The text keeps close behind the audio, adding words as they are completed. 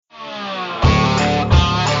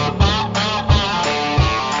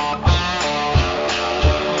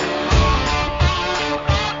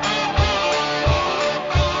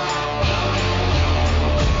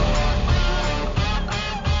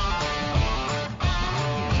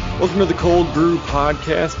Welcome to the Cold Brew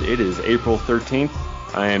Podcast. It is April 13th.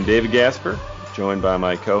 I am David Gasper, joined by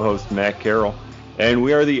my co-host Matt Carroll, and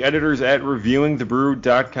we are the editors at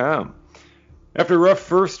ReviewingTheBrew.com. After a rough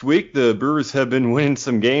first week, the Brewers have been winning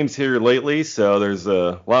some games here lately, so there's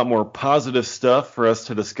a lot more positive stuff for us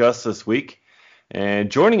to discuss this week.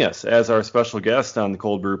 And joining us as our special guest on the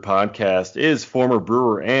Cold Brew Podcast is former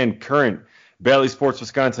Brewer and current Bally Sports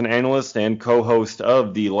Wisconsin analyst and co-host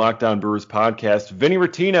of the Locked On Brewers podcast, Vinny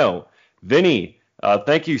Rottino. Vinny,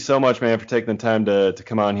 thank you so much, man, for taking the time to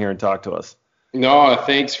come on here and talk to us. No,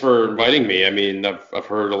 thanks for inviting me. I mean, I've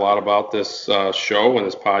heard a lot about this show and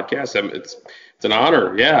this podcast. It's an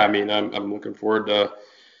honor. Yeah, I mean, I'm looking forward to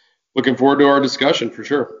our discussion for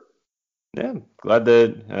sure. Yeah, glad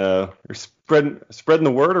that you're spreading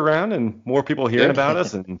the word around and more people hearing about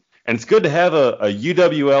us, and it's good to have a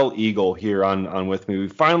UWL Eagle here on with me. We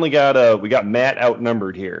finally got Matt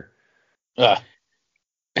outnumbered here. Yeah,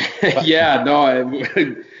 no,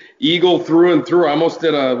 Eagle through and through. I almost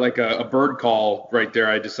did a bird call right there.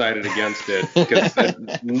 I decided against it because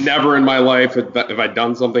never in my life have I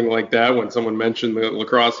done something like that. When someone mentioned the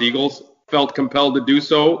lacrosse Eagles, felt compelled to do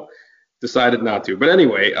so, decided not to. But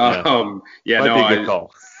anyway, Might be a good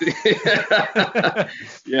call.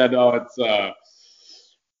 Yeah, no, it's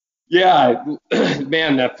yeah,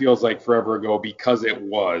 man, that feels like forever ago because it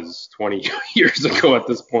was 20 years ago at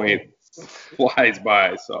this point. Flies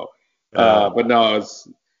by. So, but no, it's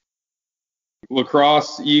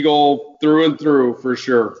lacrosse Eagle through and through for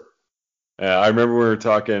sure. Yeah, I remember we were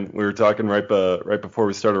talking right before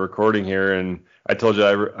we started recording here, and I told you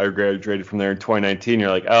I graduated from there in 2019.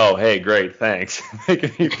 You're like, oh, hey, great, thanks.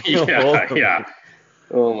 Yeah.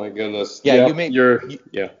 Oh my goodness. Yeah,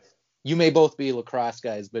 yeah, You may both be lacrosse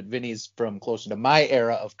guys, but Vinny's from closer to my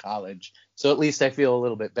era of college, so at least I feel a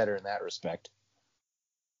little bit better in that respect.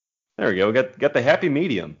 There we go. We got the happy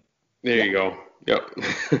medium. There you go. Yep.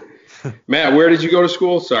 Matt, where did you go to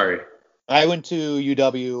school? Sorry. I went to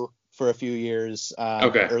UW for a few years.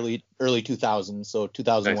 Okay. Early 2000s, so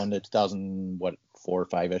 2001 to 2004 or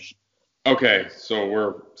 5ish. Okay, so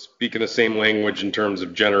we're speaking the same language in terms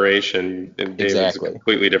of generation, and David's Exactly. a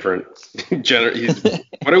completely different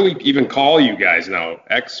what do we even call you guys now?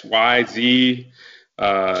 X, Y, Z?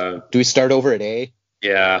 Do we start over at A?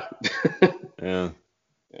 Yeah. Yeah.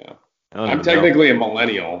 Yeah. I don't I'm even technically a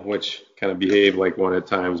millennial, which kind of behave like one at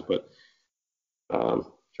times, but trying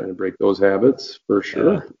to break those habits for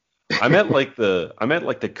sure. Yeah. I meant like the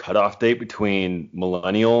cutoff date between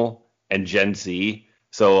millennial and Gen Z.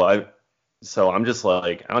 So I'm just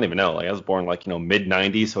like, I don't even know. Like I was born like, mid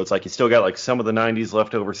 90s. So it's like you still got like some of the 90s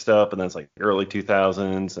leftover stuff, and then it's like early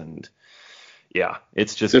 2000s, and yeah,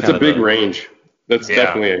 it's a big range. That's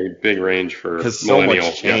definitely a big range for because so millennial.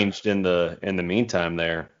 much changed in the meantime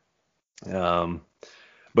there.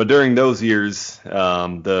 But during those years,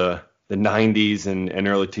 the 90s and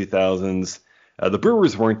early 2000s, the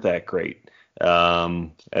Brewers weren't that great,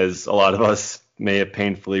 as a lot of us may have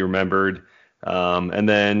painfully remembered. And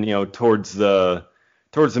then, towards the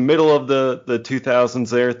middle of the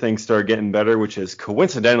 2000s there, things started getting better, which is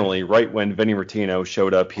coincidentally right when Vinny Rottino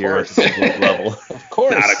showed up here at the big league level. Of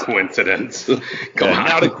course. Not a coincidence.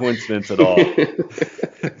 Not a coincidence at all.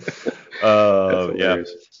 Yeah.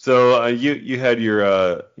 So you had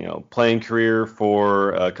your playing career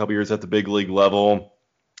for a couple years at the big league level.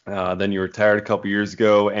 Then you retired a couple years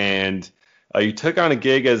ago, and you took on a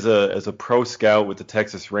gig as a pro scout with the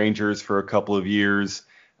Texas Rangers for a couple of years.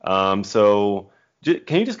 So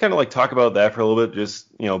can you just kind of like talk about that for a little bit? Just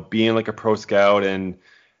being like a pro scout, and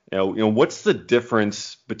what's the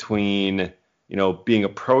difference between being a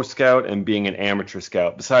pro scout and being an amateur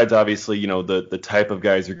scout? Besides obviously the type of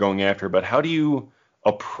guys you're going after, but how do you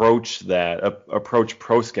approach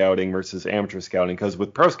pro scouting versus amateur scouting? Because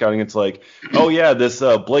with pro scouting, it's like, oh yeah, this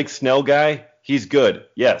Blake Snell guy, he's good.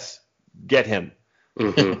 Yes, get him.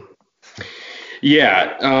 Mm-hmm.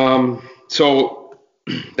 Yeah. So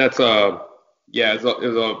that's it was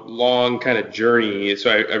a long kind of journey. So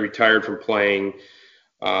I retired from playing.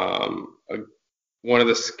 One of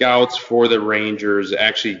the scouts for the Rangers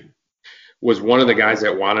actually was one of the guys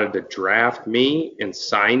that wanted to draft me and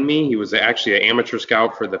sign me. He was actually an amateur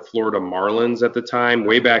scout for the Florida Marlins at the time,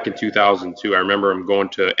 way back in 2002. I remember him going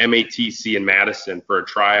to MATC in Madison for a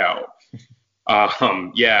tryout.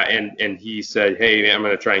 And he said, hey, man, I'm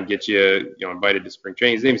going to try and get you, invited to spring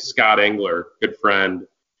training. His name is Scott Engler, good friend.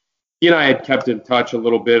 He and I had kept in touch a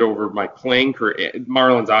little bit over my playing career.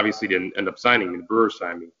 Marlins obviously didn't end up signing me. The Brewers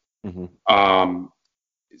signed me. Mm-hmm.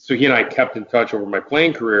 So he and I kept in touch over my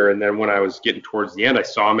playing career. And then when I was getting towards the end, I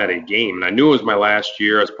saw him at a game. And I knew it was my last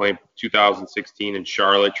year. I was playing 2016 in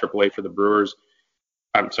Charlotte, AAA for the Brewers.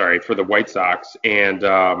 I'm sorry, for the White Sox. And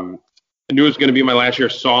I knew it was going to be my last year.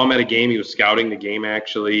 Saw him at a game. He was scouting the game,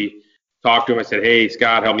 actually. Talked to him. I said, hey,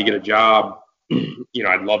 Scott, help me get a job.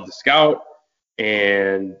 I'd love to scout.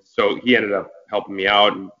 And so he ended up helping me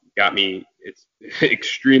out and got me. It's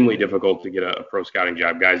extremely difficult to get a pro scouting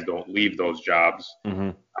job. Guys don't leave those jobs,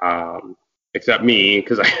 except me,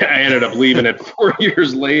 because I ended up leaving it 4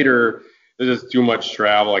 years later. There's just too much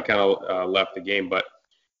travel. I kind of left the game. But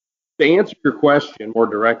to answer your question more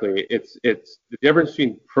directly, it's the difference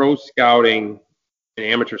between pro scouting and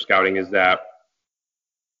amateur scouting is that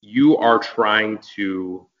you are trying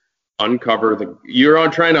to uncover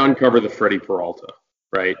the Freddie Peralta,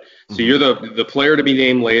 right? Mm-hmm. So you're the player to be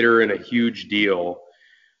named later in a huge deal.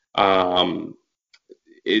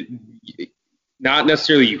 Not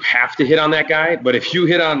necessarily you have to hit on that guy, but if you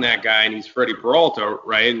hit on that guy and he's Freddie Peralta,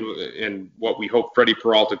 right, and what we hope Freddie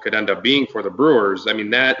Peralta could end up being for the Brewers, I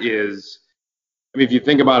mean, if you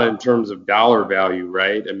think about it in terms of dollar value,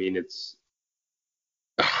 right, I mean, it's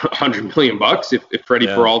 $100 million if Freddie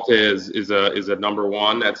Peralta is a number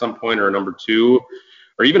one at some point or a number two,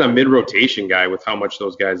 or even a mid-rotation guy with how much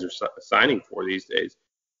those guys are signing for these days.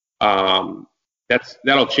 That'll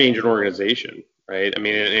change an organization. Right. I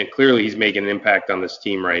mean, and clearly he's making an impact on this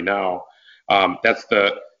team right now.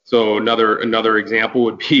 So another example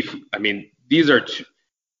would be, I mean,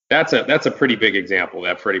 that's a pretty big example,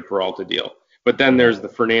 that Freddie Peralta deal. But then there's the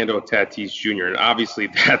Fernando Tatis Jr. and obviously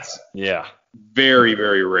that's very,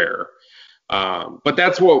 very rare. But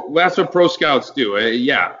that's what pro scouts do.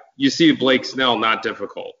 You see Blake Snell, not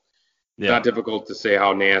difficult. Not difficult to say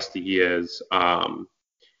how nasty he is.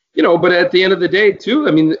 But at the end of the day too,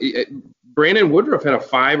 I mean, Brandon Woodruff had a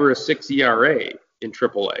 5 or a 6 ERA in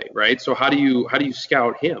AAA, right? So how do you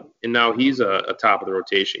scout him? And now he's a top of the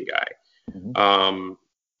rotation guy. Mm-hmm.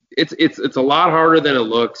 It's a lot harder than it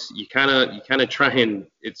looks. You kind of try, and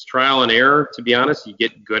it's trial and error, to be honest. You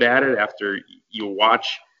get good at it after you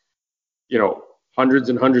watch, hundreds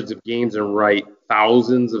and hundreds of games and write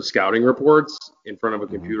thousands of scouting reports in front of a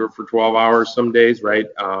computer for 12 hours some days, right?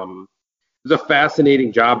 It was a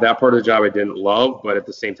fascinating job. That part of the job I didn't love, but at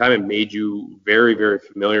the same time, it made you very, very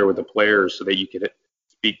familiar with the players so that you could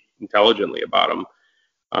speak intelligently about them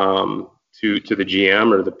to the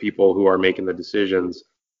GM or the people who are making the decisions.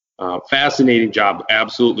 Fascinating job.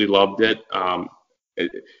 Absolutely loved it.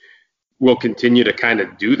 We'll continue to kind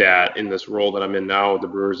of do that in this role that I'm in now with the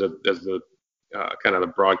Brewers as the kind of the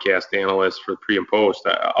broadcast analyst for pre and post.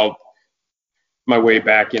 I'll my way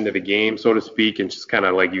back into the game, so to speak, and just kind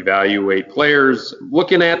of like evaluate players,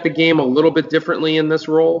 looking at the game a little bit differently in this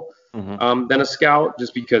role than a scout,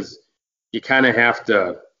 just because you kind of have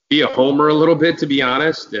to be a homer a little bit, to be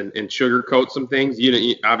honest, and sugarcoat some things.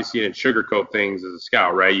 You obviously didn't sugarcoat things as a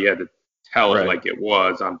scout, right? You had to tell it like it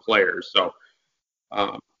was on players. So,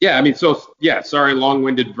 sorry,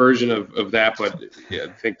 long-winded version of that, but I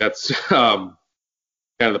think that's kind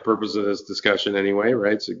of the purpose of this discussion anyway,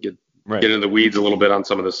 right? So get into the weeds a little bit on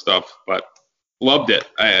some of this stuff, but loved it.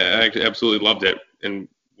 I absolutely loved it, and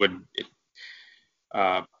would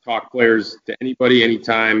talk players to anybody,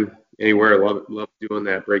 anytime, anywhere. Love doing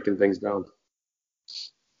that, breaking things down.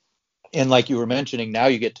 And like you were mentioning, now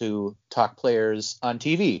you get to talk players on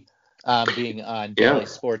TV, being on Daily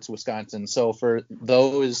Sports Wisconsin. So for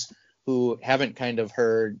those who haven't kind of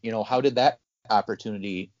heard, how did that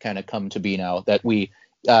opportunity kind of come to be now that we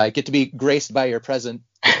get to be graced by your presence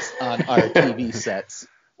on our TV sets?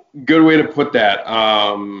 Good way to put that.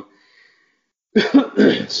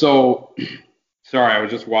 So, sorry, I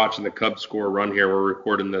was just watching the Cubs score run here. We're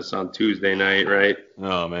recording this on Tuesday night, right?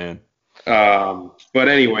 Oh, man. But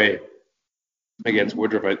anyway, against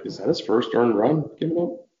Woodruff, is that his first earned run given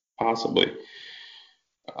up? Possibly.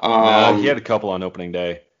 He had a couple on opening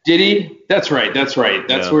day. Did he? That's right. That's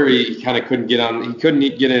where he kind of couldn't get on. He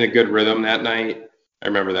couldn't get in a good rhythm that night. I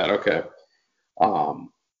remember that. Okay.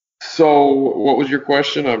 So what was your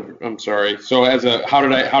question? I'm sorry. So how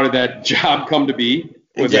did that job come to be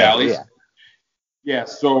with Alley's? Yeah.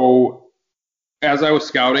 So as I was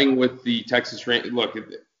scouting with the Texas Rangers, look,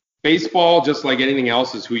 baseball, just like anything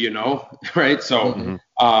else, is who you know, right? So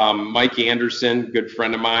Mike Anderson, good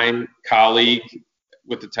friend of mine, colleague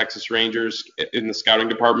with the Texas Rangers in the scouting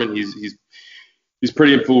department. He's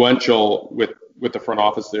pretty influential with the front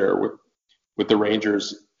office there with the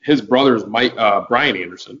Rangers. His brother's Brian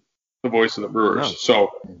Anderson, the voice of the Brewers. Oh.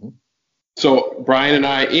 So Brian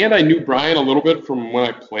and I knew Brian a little bit from when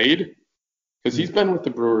I played, because he's been with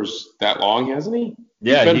the Brewers that long, hasn't he?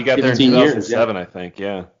 Yeah, he got there in 2007, I think.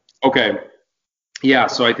 Yeah. Okay. Yeah,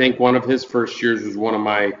 so I think one of his first years was one of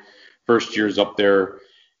my first years up there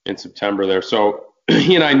in September there. So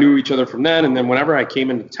he and I knew each other from then. And then whenever I came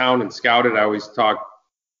into town and scouted, I always talked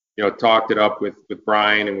it up with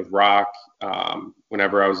Brian and with Rock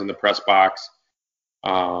whenever I was in the press box,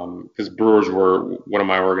 because Brewers were one of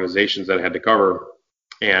my organizations that I had to cover.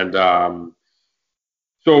 And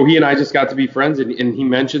so he and I just got to be friends. And he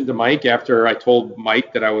mentioned to Mike, after I told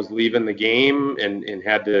Mike that I was leaving the game and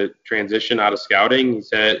had to transition out of scouting, he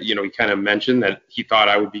said, he kind of mentioned that he thought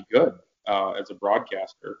I would be good as a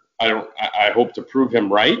broadcaster. I hope to prove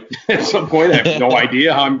him right at some point. I have no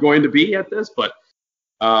idea how I'm going to be at this, but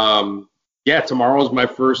tomorrow's my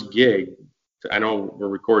first gig. I know we're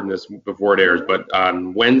recording this before it airs, but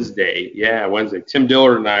on Wednesday, Tim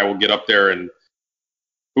Dillard and I will get up there, and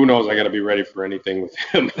who knows, I got to be ready for anything with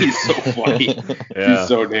him. He's so funny. He's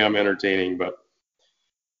so damn entertaining, but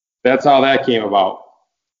that's how that came about.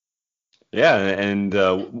 Yeah, and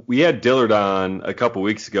we had Dillard on a couple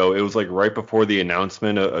weeks ago. It was like right before the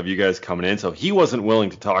announcement of you guys coming in, so he wasn't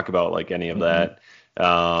willing to talk about like any of that.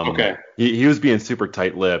 Okay. He was being super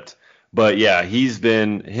tight-lipped, but yeah, he's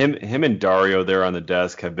been him and Dario there on the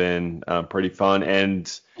desk have been pretty fun, and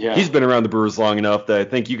he's been around the Brewers long enough that I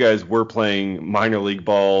think you guys were playing minor league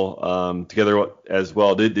ball together as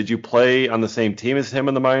well. Did you play on the same team as him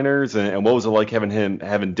in the minors, and what was it like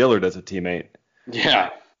having Dillard as a teammate?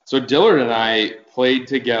 Yeah. So Dillard and I played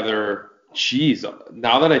together. Geez,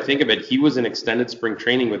 now that I think of it, he was in extended spring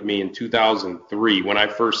training with me in 2003. When I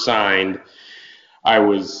first signed, I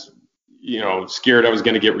was, scared I was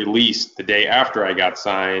going to get released the day after I got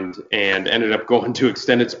signed, and ended up going to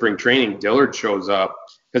extended spring training. Dillard shows up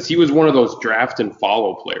because he was one of those draft and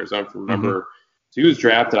follow players. I don't remember. Mm-hmm. So he was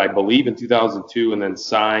drafted, I believe, in 2002 and then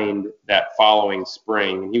signed that following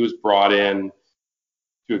spring. He was brought in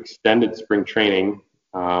to extended spring training.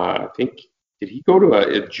 I think, did he go to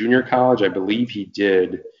a junior college? I believe he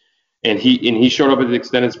did. And he showed up at the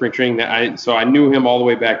extended spring training. So I knew him all the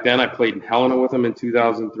way back then. I played in Helena with him in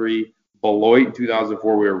 2003. Beloit in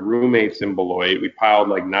 2004. We were roommates in Beloit. We piled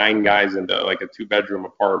like 9 guys into like a 2-bedroom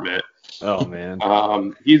apartment. Oh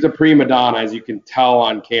man. He's a prima donna, as you can tell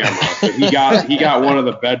on camera. So he got one of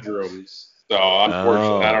the bedrooms. So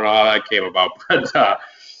unfortunately, I don't know how that came about. But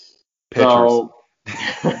pictures.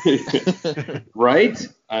 Right?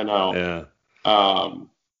 I know. Yeah.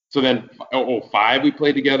 So then 05 we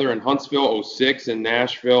played together in Huntsville, 06 in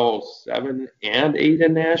Nashville, 07 and 8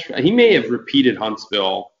 in Nashville. He may have repeated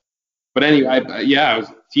Huntsville. But anyway, I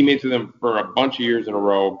was teammates with him for a bunch of years in a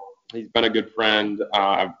row. He's been a good friend.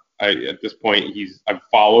 At this point, I've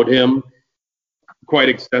followed him quite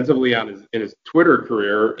extensively in his Twitter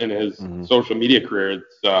career and his social media career.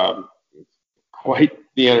 It's quite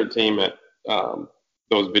the entertainment.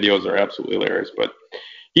 Those videos are absolutely hilarious, but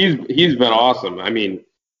he's been awesome. I mean,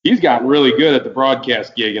 he's gotten really good at the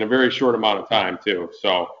broadcast gig in a very short amount of time too.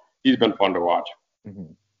 So he's been fun to watch.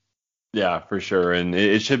 Mm-hmm. Yeah, for sure. And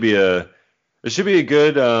it should be a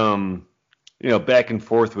good back and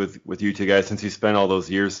forth with you two guys, since you spent all those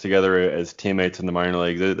years together as teammates in the minor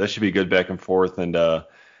league. That should be good back and forth and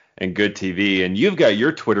good TV. And you've got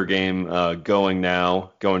your Twitter game going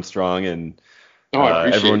strong, and I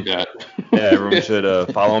appreciate that. Yeah, everyone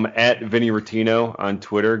should follow him at Vinny Rottino on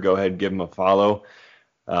Twitter. Go ahead and give him a follow.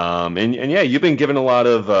 And yeah, you've been given a lot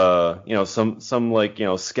of some like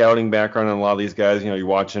scouting background on a lot of these guys. You're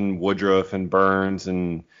watching Woodruff and Burns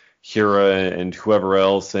and Hira and whoever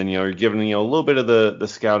else, and you're giving a little bit of the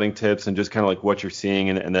scouting tips and just kind of like what you're seeing,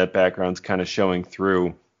 and that background's kind of showing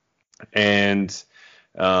through. And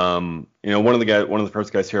one of the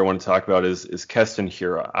first guys here I want to talk about is Keston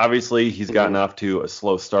Hira. Obviously, he's gotten off to a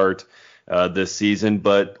slow start this season,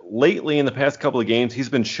 but lately in the past couple of games, he's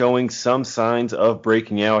been showing some signs of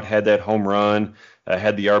breaking out. Had that home run,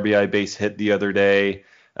 had the RBI base hit the other day.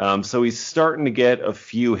 So he's starting to get a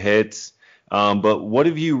few hits. But what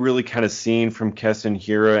have you really kind of seen from Keston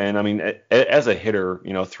Hira? And I mean, as a hitter,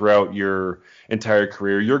 throughout your entire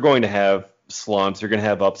career, you're going to have slumps. You're going to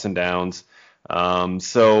have ups and downs.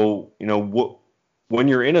 So when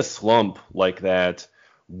you're in a slump like that,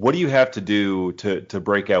 what do you have to do to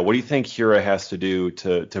break out? What do you think Hira has to do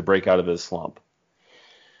to break out of his slump?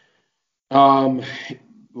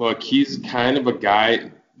 Look, he's kind of a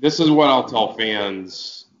guy. This is what I'll tell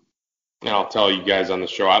fans, and I'll tell you guys on the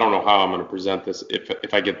show. I don't know how I'm going to present this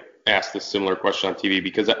if I get asked this similar question on TV,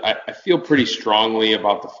 because I feel pretty strongly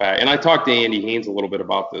about the fact, and I talked to Andy Haynes a little bit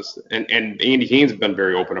about this, and Andy Haynes has been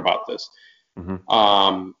very open about this.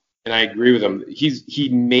 Mm-hmm. And I agree with him. He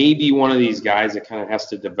may be one of these guys that kind of has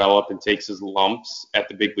to develop and takes his lumps at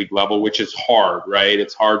the big league level, which is hard, right?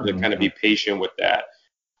 It's hard to kind of be patient with that.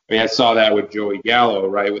 I mean, I saw that with Joey Gallo,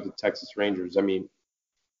 right, with the Texas Rangers. I mean,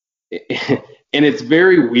 and it's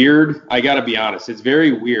very weird. I got to be honest. It's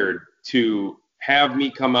very weird to have me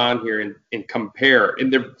come on here and compare,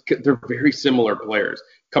 and they're very similar players.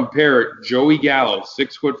 Compare Joey Gallo,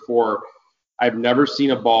 6'4". I've never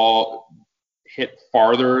seen a ball hit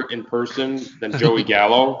farther in person than Joey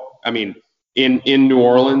Gallo. I mean, in New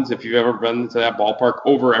Orleans, if you've ever been to that ballpark,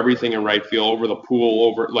 over everything in right field, over the pool,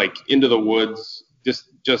 over like into the woods,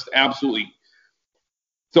 just absolutely.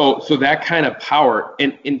 So that kind of power,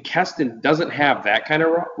 and Keston doesn't have that kind of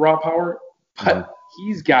raw power, but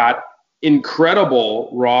he's got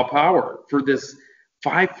incredible raw power for this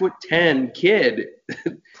 5'10" kid.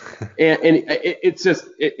 and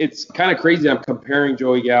it's kind of crazy. I'm comparing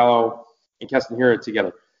Joey Gallo and Keston Hiura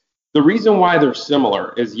together. The reason why they're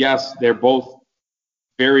similar is, yes, they're both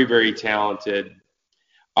very, very talented,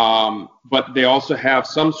 but they also have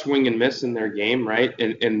some swing and miss in their game, right?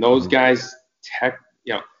 And those guys,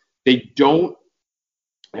 they don't.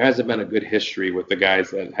 There hasn't been a good history with the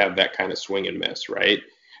guys that have that kind of swing and miss, right?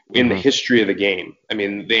 In the history of the game. I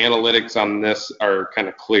mean, the analytics on this are kind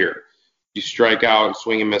of clear. You strike out and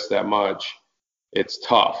swing and miss that much, it's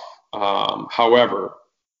tough. However,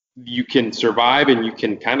 you can survive, and you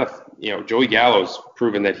can kind of, Joey Gallo's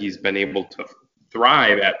proven that he's been able to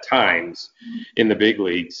thrive at times in the big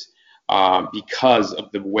leagues because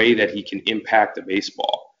of the way that he can impact the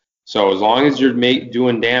baseball. So as long as you're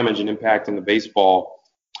doing damage and impacting the baseball,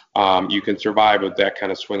 you can survive with that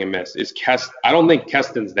kind of swing and miss. I don't think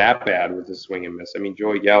Keston's that bad with his swing and miss. I mean,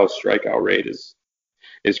 Joey Gallo's strikeout rate is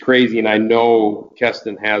crazy, and I know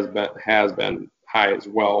Keston has been high as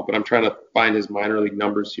well, but I'm trying to find his minor league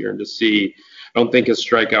numbers here and to see. I don't think his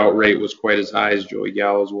strikeout rate was quite as high as Joey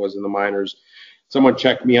Gallo's was in the minors. Someone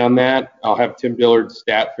check me on that. I'll have Tim Dillard's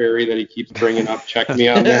stat fairy that he keeps bringing up check me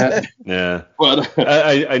on that. Yeah. But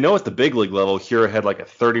I know at the big league level, Hiura had like a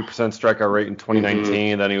 30% strikeout rate in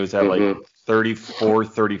 2019. Then he was at like 34,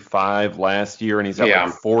 35 last year, and he's at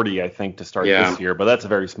like 40, I think, to start this year. But that's a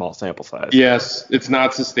very small sample size. Yes, it's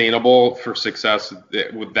not sustainable for success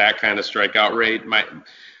with that kind of strikeout rate.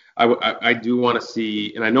 I do want to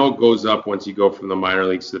see, and I know it goes up once you go from the minor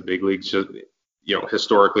leagues to the big leagues, just,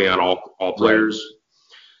 historically on all players,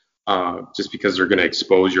 just because they're going to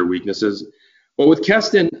expose your weaknesses. But with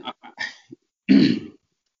Keston, I'm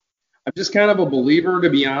just kind of a believer, to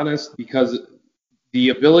be honest, because the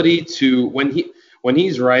ability to, when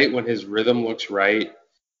he's right, when his rhythm looks right,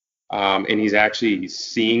 and he's actually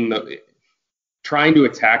trying to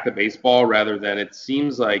attack the baseball rather than, it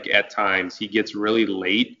seems like at times he gets really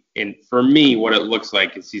late. And for me, what it looks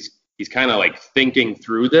like is he's kind of like thinking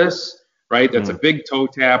through this, right? That's a big toe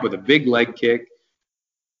tap with a big leg kick.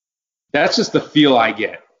 That's just the feel I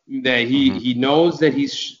get, that he knows that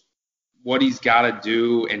what he's got to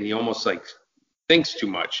do, and he almost like thinks too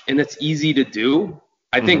much, and it's easy to do.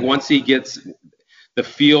 I think once he gets the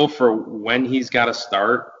feel for when he's got to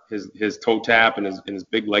start his toe tap and his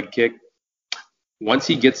big leg kick, once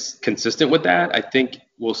he gets consistent with that, I think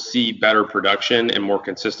we'll see better production and more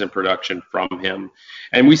consistent production from him.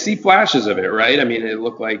 And we see flashes of it, right? I mean, it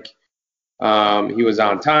looked like he was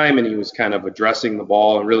on time, and he was kind of addressing the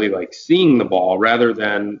ball and really like seeing the ball, rather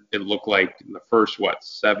than it looked like in the first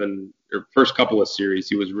first couple of series,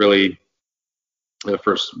 he was really the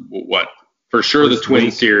first the Twin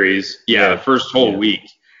week. Series. Yeah, the first whole week.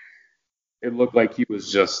 It looked like he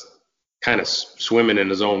was just kind of swimming in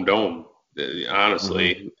his own dome.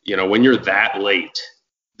 Honestly, when you're that late,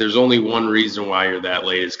 there's only one reason why you're that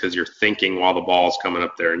late, is because you're thinking while the ball's coming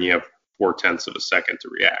up there, and you have 0.4 of a second to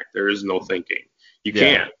react. There is no thinking. You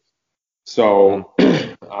can't. So,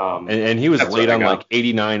 and he was late on like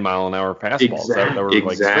 89 mile an hour fastballs that were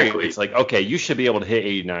like straight. It's like, okay, you should be able to hit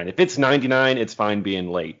 89. If it's 99, it's fine being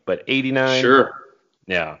late, but 89. Sure.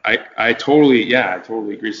 Yeah. I totally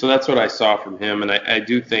agree. So that's what I saw from him, and I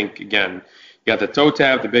do think, again, you got the toe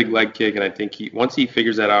tap, the big leg kick, and I think once he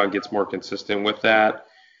figures that out and gets more consistent with that,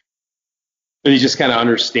 and he just kind of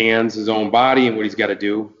understands his own body and what he's got to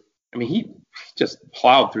do. I mean, he just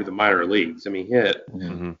plowed through the minor leagues. I mean, he hit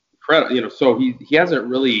incredible, so he hasn't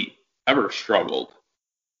really ever struggled.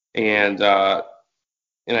 And I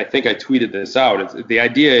think I tweeted this out. The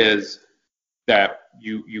idea is that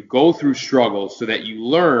you go through struggles so that you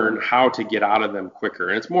learn how to get out of them quicker.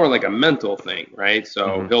 And it's more like a mental thing, right?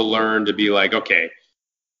 So he'll learn to be like, okay,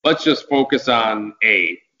 let's just focus on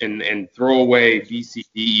A and throw away B, C,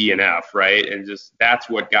 D, E, and F, right? And just that's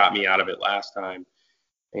what got me out of it last time.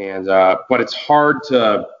 And but it's hard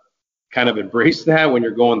to kind of embrace that when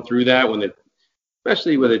you're going through that,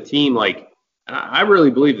 especially with a team like, I really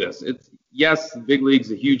believe this. Yes, the big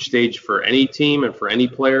league's a huge stage for any team and for any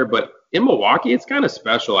player, but in Milwaukee, it's kind of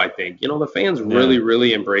special, I think. The fans really,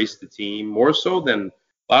 really embrace the team more so than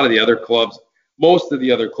a lot of the other clubs, most of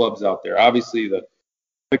the other clubs out there. Obviously, the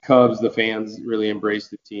Cubs, the fans really embrace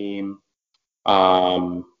the team.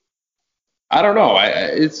 I don't know.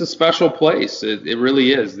 It's a special place. It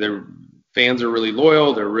really is. Their fans are really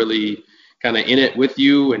loyal. They're really kind of in it with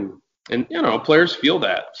you, and players feel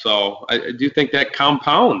that. So I do think that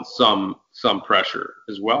compounds some pressure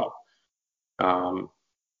as well. I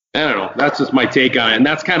don't know. That's just my take on it, and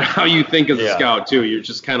that's kind of how you think as a scout too. You're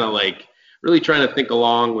just kind of like really trying to think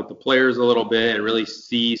along with the players a little bit and really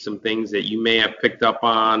see some things that you may have picked up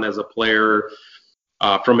on as a player.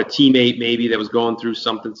 From a teammate maybe that was going through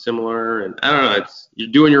something similar, and I don't know. You're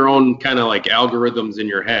doing your own kind of like algorithms in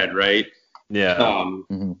your head, right? Yeah.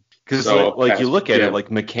 Because you look at it like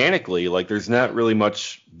mechanically, like there's not really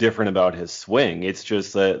much different about his swing. It's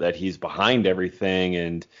just that he's behind everything,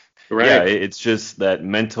 and it's just that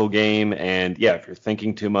mental game. And if you're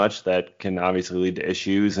thinking too much, that can obviously lead to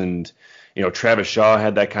issues. And Travis Shaw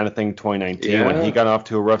had that kind of thing in 2019 when he got off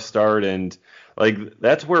to a rough start, and like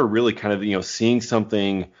that's where really kind of seeing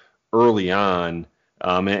something early on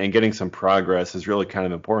and getting some progress is really kind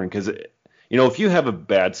of important, because if you have a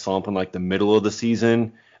bad slump in like the middle of the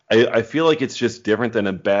season, I feel like it's just different than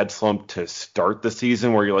a bad slump to start the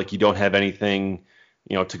season where you don't have anything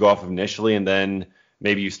to go off of initially, and then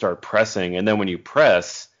maybe you start pressing, and then when you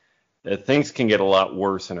press, things can get a lot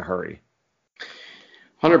worse in a hurry.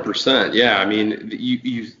 100%. Yeah, I mean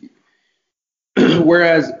you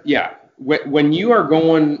whereas when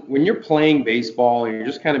you're playing baseball and you're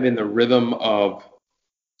just kind of in the rhythm of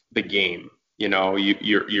the game,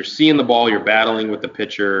 you're seeing the ball, you're battling with the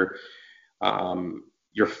pitcher,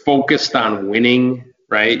 you're focused on winning,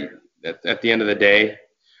 right? At the end of the day,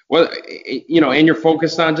 and you're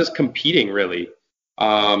focused on just competing, really,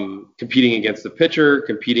 competing against the pitcher,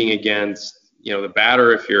 competing against the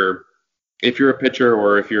batter if you're a pitcher,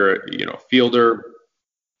 or if you're a fielder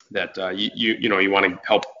that you want to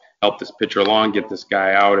help this pitcher along, get this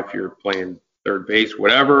guy out if you're playing third base,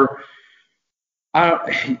 whatever. But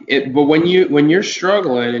when you're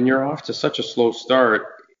struggling and you're off to such a slow start,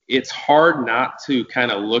 it's hard not to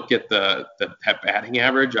kind of look at the batting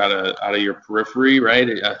average out of your periphery, right?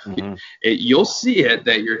 You'll see it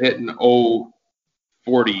that you're hitting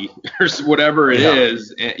 040 or whatever it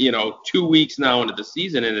is, 2 weeks now into the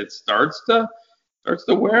season, and it starts to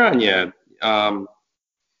wear on you.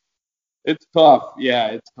 It's tough. Yeah,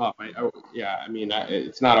 it's tough.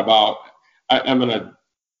 It's not about. I'm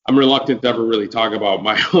reluctant to ever really talk about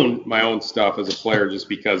my own stuff as a player, just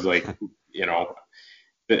because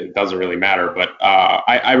it doesn't really matter. But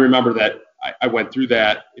I remember that I went through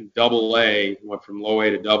that in Double-A. Went from Low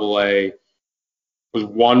A to Double-A. Was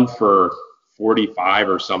 1 for 45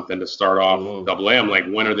 or something to start off Double-A. I'm like,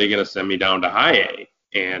 when are they going to send me down to High A?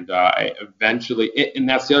 And I eventually, and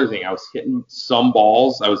that's the other thing, I was hitting some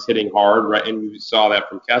balls. I was hitting hard, right? And you saw that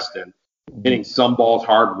from Keston, hitting some balls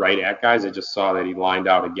hard right at guys. I just saw that he lined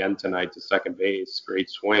out again tonight to second base, great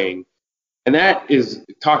swing. And that is,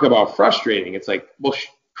 talk about frustrating. It's like, well,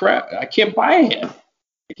 crap, I can't buy a hit.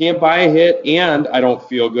 I can't buy a hit, and I don't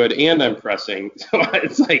feel good, and I'm pressing. So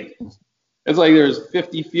it's like there's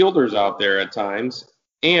 50 fielders out there at times,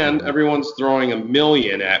 and everyone's throwing a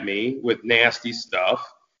million at me with nasty stuff.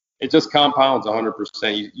 It just compounds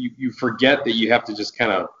 100%. You forget that you have to just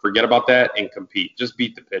kind of forget about that and compete. Just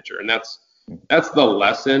beat the pitcher, and that's the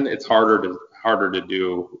lesson. It's harder to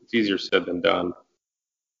do. It's easier said than done.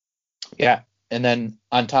 Yeah, and then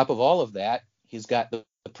on top of all of that, he's got the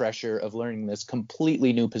pressure of learning this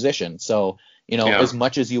completely new position. So as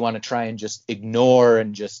much as you want to try and just ignore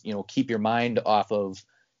and just keep your mind off of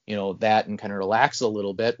that and kind of relax a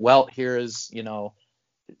little bit. Well, here's,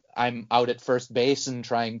 I'm out at first base and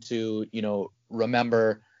trying to,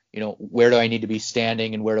 remember, where do I need to be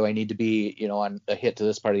standing and where do I need to be, on a hit to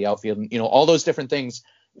this part of the outfield, and, all those different things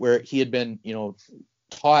where he had been,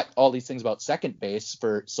 taught all these things about second base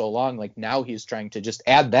for so long. Like now he's trying to just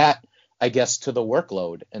add that, I guess, to the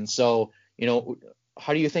workload. And so,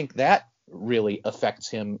 how do you think that really affects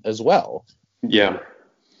him as well? Yeah,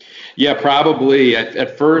 probably.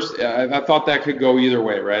 At first, I thought that could go either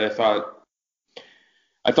way, right? I thought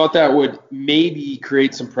that would maybe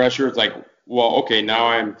create some pressure. It's like, well, okay, now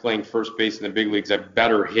I'm playing first base in the big leagues. I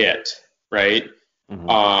better hit, right?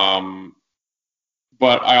 Mm-hmm.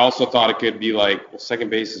 But I also thought it could be like, well, second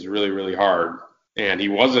base is really, really hard. And he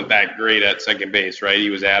wasn't that great at second base, right? He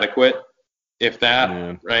was adequate, if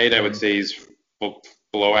that, right? I would say he's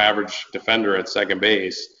below average defender at second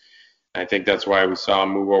base. I think that's why we saw him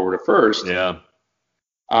move over to first. Yeah.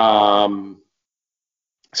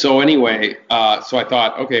 So anyway, so I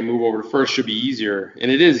thought, okay, move over to first should be easier, and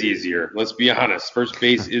it is easier. Let's be honest, first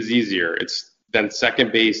base is easier. It's than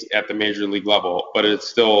second base at the major league level, but it's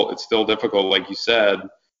still difficult, like you said,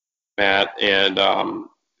 Matt. And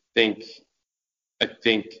think I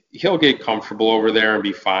think he'll get comfortable over there and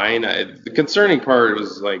be fine. The concerning part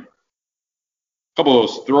was like a couple of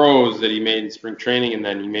those throws that he made in spring training, and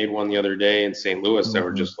then he made one the other day in St. Louis that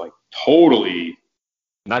were just like totally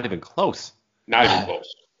not even close. Not even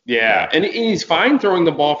close. Yeah, and he's fine throwing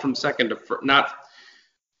the ball from second to first.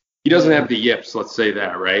 He doesn't have the yips, let's say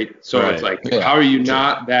that, right? So It's like, how are you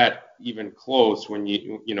not that even close when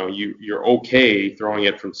you're okay throwing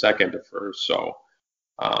it from second to first? So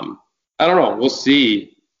I don't know. We'll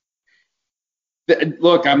see.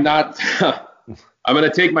 Look, I'm not. I'm going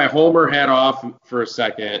to take my homer hat off for a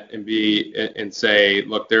second and say,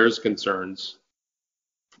 look, there's concerns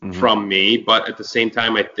from me, but at the same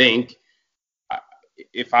time, I think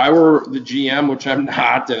if I were the GM, which I'm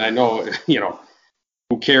not, and I know,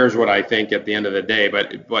 who cares what I think at the end of the day,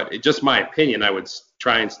 but it's just my opinion, I would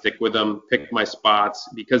try and stick with him, pick my spots,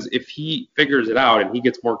 because if he figures it out and he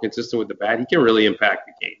gets more consistent with the bat, he can really impact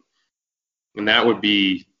the game. And that would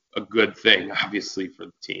be a good thing, obviously, for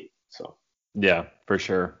the team. So. Yeah, for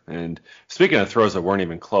sure. And speaking of throws that weren't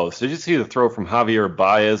even close, did you see the throw from Javier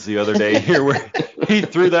Baez the other day here where he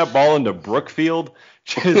threw that ball into Brookfield?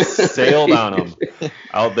 Just sailed on him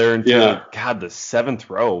out there into, the seventh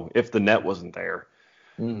row if the net wasn't there.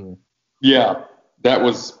 Mm. Yeah, that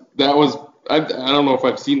was. I don't know if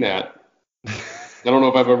I've seen that. I don't know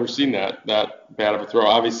if I've ever seen that bad of a throw.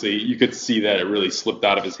 Obviously, you could see that it really slipped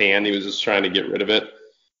out of his hand. He was just trying to get rid of it.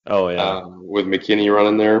 Oh, yeah. With McKinney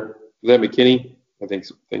running there. Was that McKinney? I think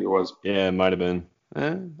it was. Yeah, it might have been.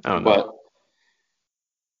 I don't know.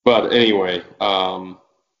 But anyway,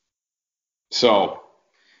 so.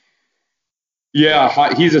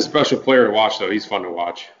 Yeah, he's a special player to watch, though. He's fun to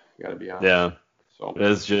watch. You got to be honest. Yeah. So.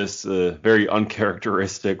 It's just a very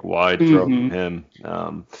uncharacteristic wide throw from him.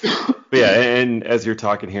 But yeah, and as you're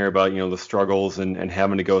talking here about, the struggles and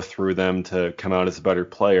having to go through them to come out as a better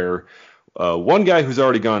player, one guy who's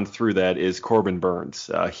already gone through that is Corbin Burnes.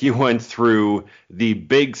 He went through the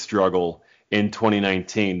big struggle in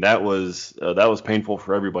 2019. That was painful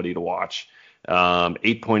for everybody to watch.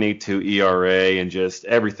 8.82 ERA and just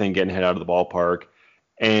everything getting hit out of the ballpark.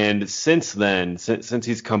 And since then, since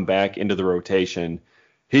he's come back into the rotation,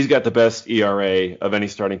 he's got the best ERA of any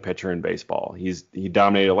starting pitcher in baseball. He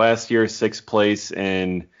dominated last year, 6th place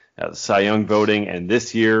in Cy Young voting, and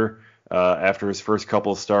this year, after his first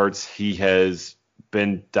couple of starts, he has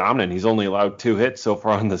been dominant. He's only allowed 2 hits so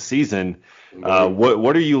far in the season.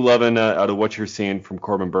 What are you loving out of what you're seeing from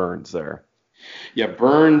Corbin Burnes there? Yeah,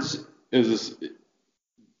 Burnes is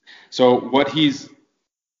so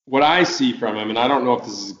what I see from him, and I don't know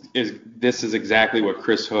if this is exactly what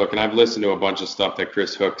Chris Hook, and I've listened to a bunch of stuff that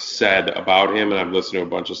Chris Hook said about him, and I've listened to a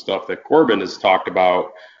bunch of stuff that Corbin has talked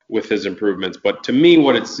about with his improvements. But to me,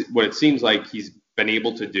 what it seems like he's been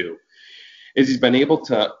able to do is he's been able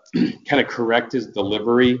to kind of correct his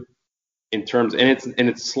delivery in terms, and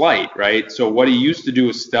it's slight, right? So what he used to do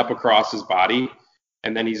is step across his body,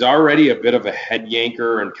 and then he's already a bit of a head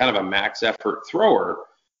yanker and kind of a max effort thrower.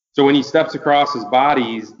 So when he steps across his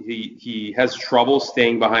body, he has trouble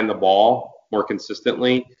staying behind the ball more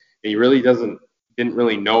consistently. And he really didn't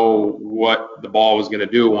really know what the ball was going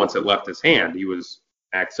to do once it left his hand. He was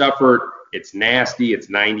max effort. It's nasty. It's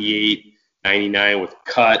 98, 99 with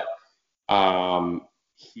cut.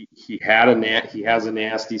 He has a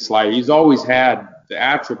nasty slide. He's always had the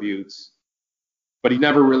attributes, but he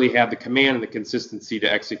never really had the command and the consistency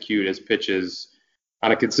to execute his pitches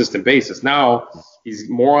on a consistent basis. Now he's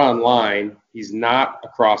more online. He's not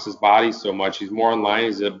across his body so much. He's more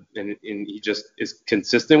online. And he just is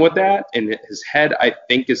consistent with that. And his head, I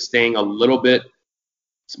think, is staying a little bit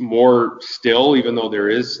more still, even though there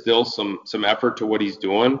is still some effort to what he's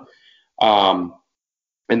doing. And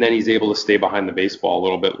then he's able to stay behind the baseball a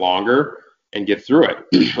little bit longer and get through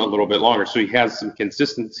it a little bit longer. So he has some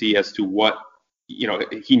consistency as to what,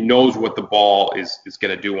 he knows what the ball is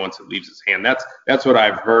going to do once it leaves his hand. That's what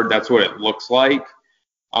I've heard. That's what it looks like.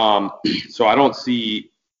 So I don't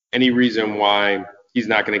see any reason why he's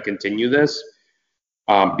not going to continue this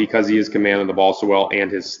because he is commanding the ball so well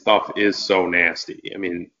and his stuff is so nasty. I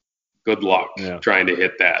mean, good luck trying to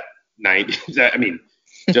hit that 90. I mean,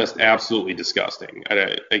 just absolutely disgusting.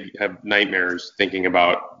 I have nightmares thinking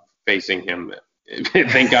about facing him.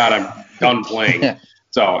 Thank God I'm done playing.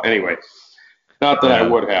 So anyway. Not that I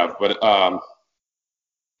would have, but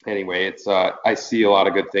anyway, it's I see a lot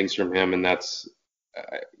of good things from him, and that's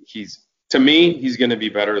to me, he's going to be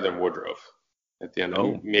better than Woodruff. at the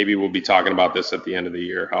end. Maybe we'll be talking about this at the end of the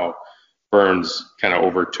year, how Burns kind of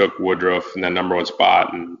overtook Woodruff in that number one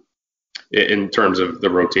spot, and in terms of the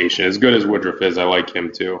rotation, as good as Woodruff is, I like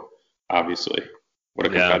him too. Obviously, what a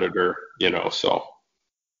competitor, So.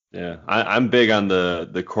 Yeah, I'm big on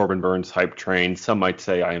the Corbin Burns hype train. Some might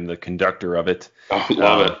say I am the conductor of it. Oh,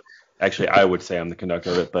 love it. Actually, I would say I'm the conductor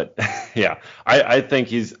of it, but yeah, I think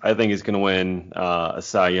he's going to win a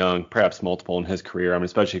Cy Young, perhaps multiple in his career. I mean,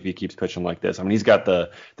 especially if he keeps pitching like this. I mean, he's got the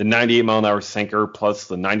 98 mile an hour sinker plus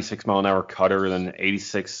the 96 mile an hour cutter, then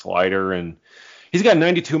 86 slider, and he's got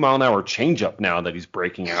 92 mile an hour changeup now that he's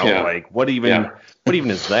breaking out. Yeah. Like, what even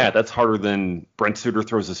is that? That's harder than Brent Suter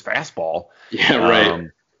throws his fastball. Yeah, right.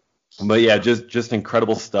 But yeah, just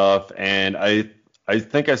incredible stuff. And I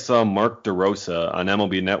think I saw Mark DeRosa on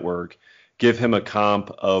MLB Network give him a comp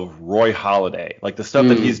of Roy Halladay. Like the stuff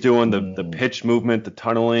that he's doing, the pitch movement, the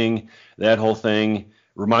tunneling, that whole thing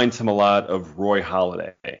reminds him a lot of Roy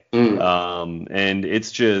Halladay. And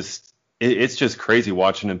it's just crazy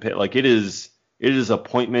watching him pitch. Like it is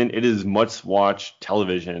appointment. It is must-watch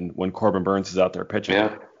television when Corbin Burns is out there pitching.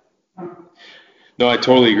 Yeah. No, I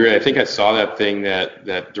totally agree. I think I saw that thing that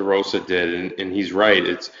DeRosa did, and he's right.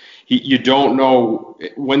 You don't know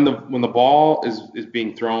when the ball is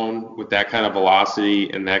being thrown with that kind of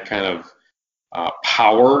velocity and that kind of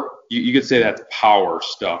power. You could say that's power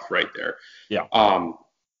stuff right there. Yeah.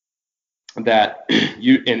 That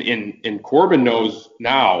you and Corbin knows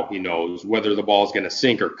now. He knows whether the ball is going to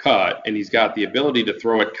sink or cut, and he's got the ability to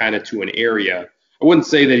throw it kind of to an area. I wouldn't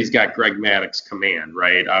say that he's got Greg Maddux command,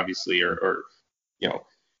 right? Obviously, or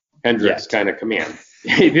Hendricks kind of command.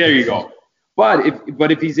 There you go. But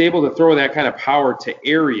if he's able to throw that kind of power to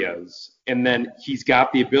areas, and then he's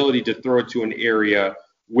got the ability to throw it to an area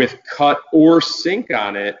with cut or sink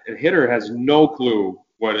on it, a hitter has no clue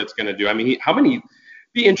what it's going to do. I mean,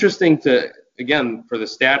 be interesting for the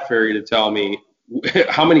stat fairy to tell me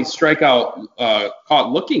how many strikeout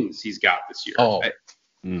caught lookings he's got this year. Oh.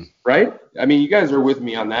 Right? I mean, you guys are with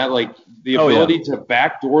me on that. Like the ability to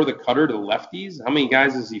backdoor the cutter to lefties. How many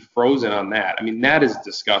guys is he frozen on that? I mean, that is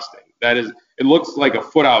disgusting. It looks like a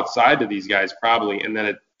foot outside to these guys probably, and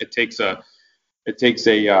then it takes a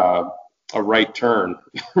right turn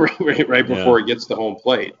right before it gets to home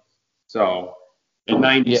plate. So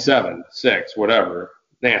 97, 6, whatever,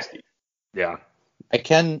 nasty. Yeah. I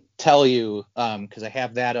can tell you, because I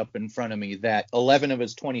have that up in front of me, that 11 of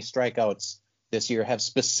his 20 strikeouts this year have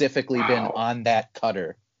specifically been on that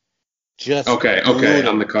cutter. Just okay,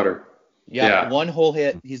 on the cutter. Yeah, one whole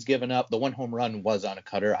hit he's given up. The one home run was on a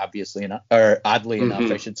cutter, obviously enough, or oddly enough,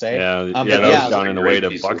 I should say. That was down in the way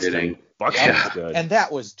to Buxton. Buxton's good. And that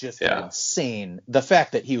was just insane. The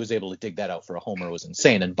fact that he was able to dig that out for a homer was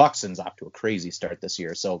insane. And Buxton's off to a crazy start this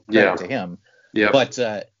year, so credit to him. Yeah. But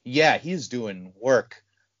he's doing work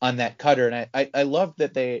on that cutter, and I love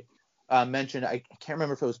that they mentioned. I can't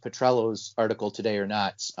remember if it was Petrello's article today or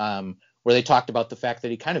not, where they talked about the fact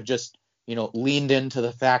that he kind of just leaned into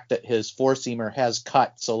the fact that his four-seamer has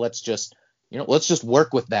cut. So let's just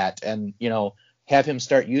work with that and, have him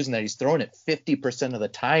start using that. He's throwing it 50% of the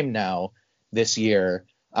time now this year.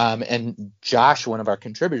 And Josh, one of our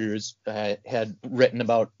contributors, had written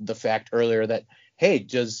about the fact earlier that, hey,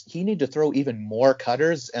 does he need to throw even more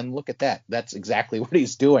cutters? And look at that. That's exactly what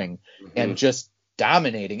he's doing. And just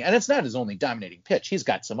dominating. And it's not his only dominating pitch. He's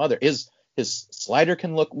got some other. His slider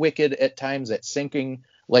can look wicked at times at sinking.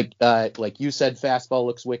 Like you said, fastball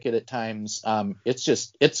looks wicked at times.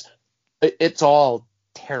 It's all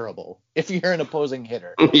terrible. If you're an opposing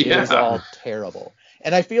hitter, it is all terrible.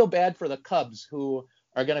 And I feel bad for the Cubs who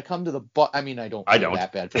are going to come to the I mean, I don't feel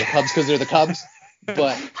that bad for the Cubs because they're the Cubs,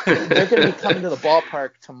 but they're going to be coming to the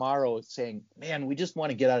ballpark tomorrow saying, man, we just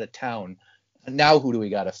want to get out of town. Now who do we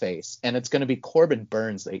got to face? And it's going to be Corbin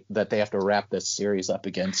Burns that they have to wrap this series up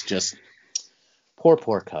against. Just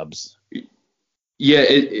poor Cubs. Yeah,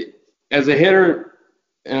 as a hitter,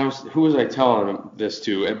 and who was I telling this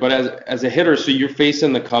to? But as a hitter, so you're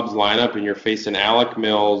facing the Cubs lineup, and you're facing Alec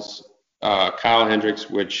Mills, Kyle Hendricks,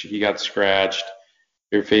 which he got scratched.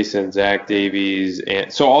 You're facing Zach Davies,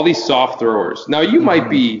 and so all these soft throwers. Now you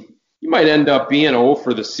might end up being 0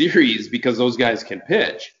 for the series because those guys can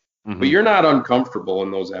pitch. But you're not uncomfortable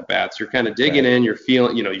in those at bats. You're kind of digging in. You're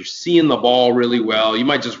feeling, you're seeing the ball really well. You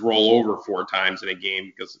might just roll over 4 times in a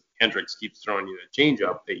game because Hendricks keeps throwing you a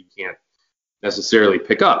changeup that you can't necessarily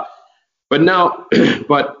pick up. But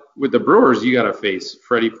with the Brewers, you got to face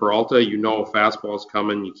Freddie Peralta. A fastball's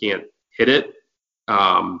coming. You can't hit it.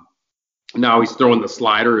 Now he's throwing the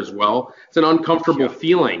slider as well. It's an uncomfortable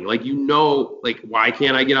feeling. Why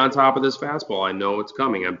can't I get on top of this fastball? I know it's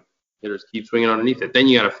coming. Hitters keep swinging underneath it. Then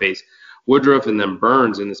you got to face Woodruff and then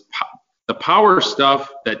Burns, and the power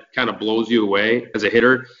stuff that kind of blows you away as a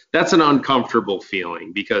hitter, that's an uncomfortable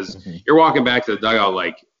feeling because you're walking back to the dugout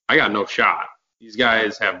like, I got no shot. These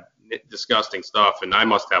guys have disgusting stuff, and I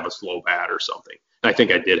must have a slow bat or something. I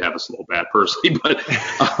think I did have a slow bat personally, but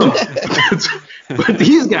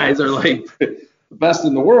these guys are like the best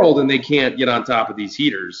in the world, and they can't get on top of these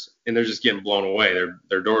heaters, and they're just getting blown away.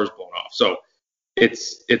 Their doors blown off. So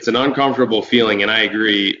it's an uncomfortable feeling, and I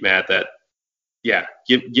agree, Matt, that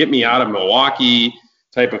get me out of Milwaukee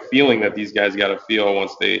type of feeling that these guys got to feel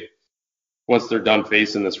once they're done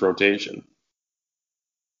facing this rotation.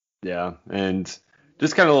 Yeah, and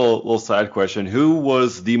just kind of a little side question. Who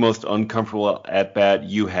was the most uncomfortable at-bat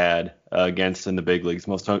you had against in the big leagues?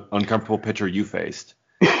 Most uncomfortable pitcher you faced?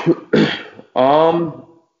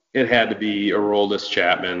 It had to be Aroldis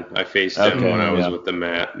Chapman. I faced him when I was with the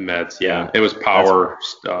Mets. Yeah, it was power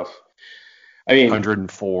stuff. I mean,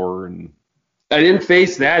 104 and I didn't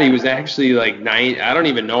face that. He was actually like 9. I don't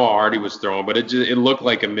even know how hard he was throwing, but it looked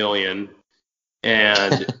like a million.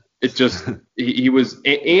 And it just he was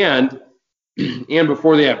and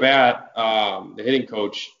before the at bat, the hitting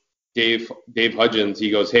coach Dave Hudgens, he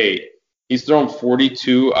goes, hey, he's thrown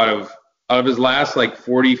 42 out of his last like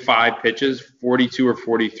 45 pitches, 42 or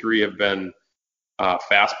 43 have been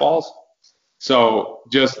fastballs. So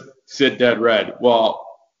just sit dead red. Well,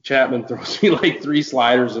 Chapman throws me like 3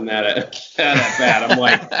 sliders in that at bat. I'm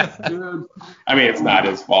like, dude. I mean, it's not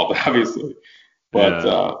his fault, obviously, but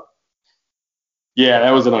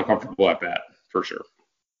that was an uncomfortable at bat for sure.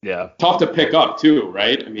 Yeah. Tough to pick up too,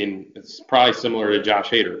 right? I mean, it's probably similar to Josh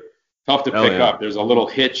Hader. Tough to pick up. There's a little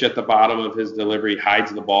hitch at the bottom of his delivery,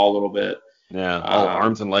 hides the ball a little bit. Yeah, all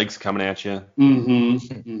arms and legs coming at you.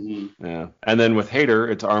 Yeah, and then with Hader,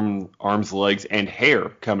 it's arms, legs, and hair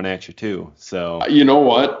coming at you too. So you know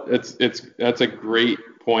what? That's a great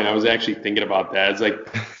point. I was actually thinking about that. It's like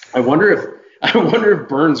I wonder if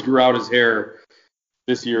Burns grew out his hair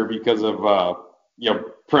this year because of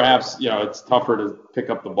perhaps it's tougher to pick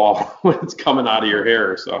up the ball when it's coming out of your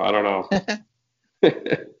hair. So I don't know.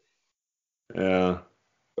 Yeah.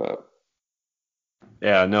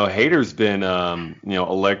 Yeah, no, Hader's been,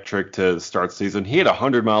 electric to start season. He had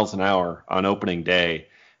 100 miles an hour on opening day.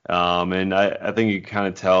 And I think you kind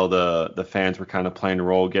of tell the fans were kind of playing a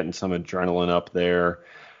role, getting some adrenaline up there.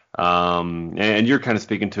 And you're kind of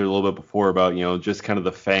speaking to it a little bit before about, just kind of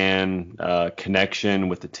the fan connection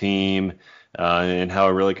with the team and how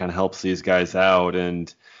it really kind of helps these guys out.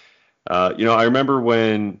 And, I remember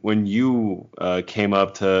when you came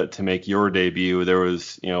up to make your debut, there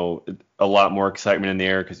was, a lot more excitement in the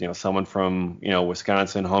air because, someone from,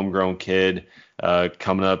 Wisconsin, homegrown kid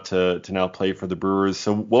coming up to now play for the Brewers.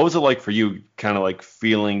 So what was it like for you, kind of like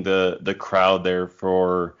feeling the crowd there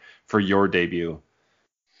for your debut?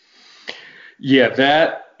 Yeah,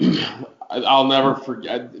 that I'll never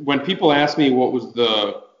forget. When people ask me what was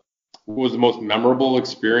the most memorable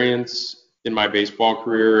experience in my baseball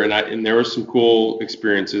career, and there were some cool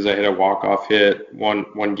experiences. I had a walk-off hit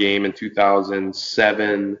one game in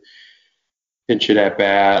 2007, pinch hit at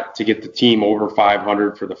bat to get the team over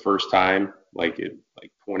 500 for the first time, like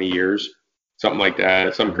 20 years, something like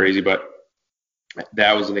that, something crazy. But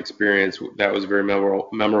that was an experience that was very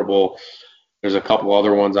memorable. There's a couple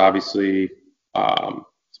other ones, obviously, a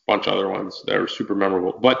bunch of other ones that are super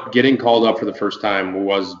memorable. But getting called up for the first time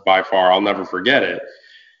was by far, I'll never forget it.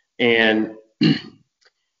 And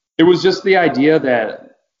it was just the idea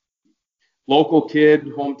that local kid,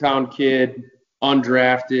 hometown kid,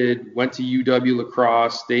 undrafted, went to UW La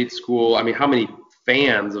Crosse State School. I mean, how many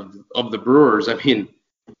fans of the Brewers? I mean,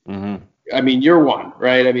 you're one,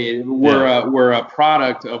 right? I mean, we're a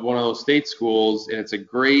product of one of those state schools, and it's a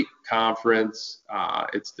great conference.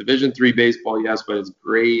 It's Division III baseball, yes, but it's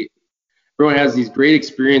great. Everyone has these great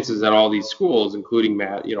experiences at all these schools, including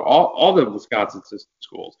Matt, all the Wisconsin system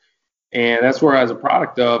schools. And that's where I was a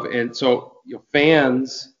product of. And so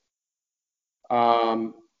fans,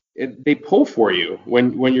 they pull for you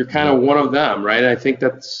when you're kind of one of them, right? I think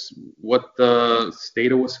that's what the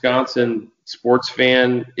state of Wisconsin sports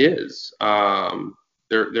fan is. They're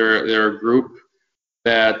a group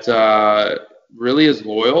that really is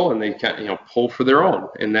loyal, and they pull for their own.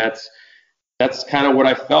 And that's kind of what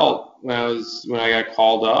I felt when I got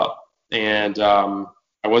called up. And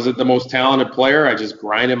I wasn't the most talented player. I just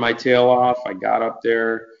grinded my tail off. I got up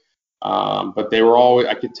there. But they were all,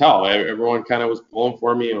 I could tell, everyone kind of was pulling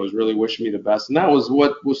for me and was really wishing me the best. And that was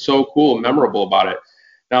what was so cool and memorable about it.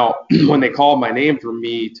 Now, when they called my name for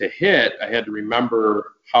me to hit, I had to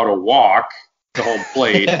remember how to walk to home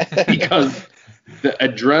plate because the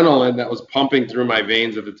adrenaline that was pumping through my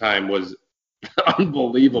veins at the time was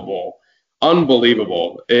unbelievable.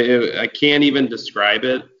 unbelievable. I can't even describe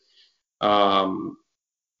it.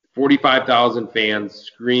 45,000 fans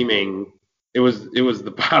screaming. It was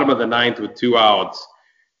the bottom of the ninth with 2 outs,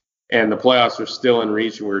 and the playoffs were still in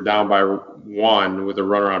reach, and we were down by 1 with a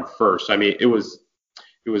runner on first. I mean, it was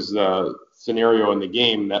the scenario in the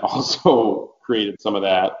game that also created some of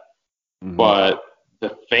that. Mm-hmm. But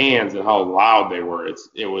the fans and how loud they were,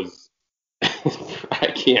 it was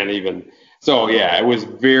I can't even. So yeah, it was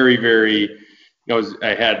very, very.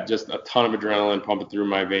 I had just a ton of adrenaline pumping through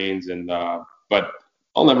my veins, and but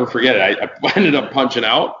I'll never forget it. I ended up punching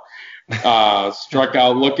out, struck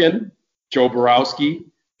out looking. Joe Borowski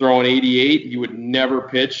throwing 88. He would never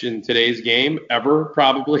pitch in today's game ever,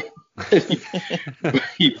 probably.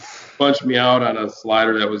 He punched me out on a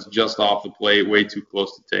slider that was just off the plate, way too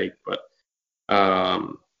close to take. But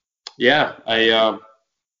yeah, that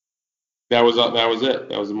was it.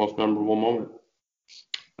 That was the most memorable moment.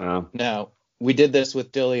 Now, we did this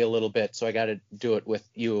with Dilly a little bit, so I got to do it with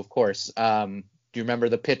you, of course. Do you remember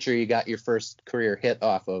the pitcher you got your first career hit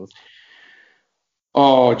off of?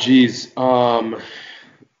 Oh, geez. Hang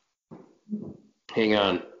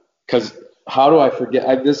on. Because how do I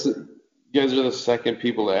forget? You guys are the second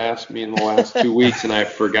people to ask me in the last 2 weeks, and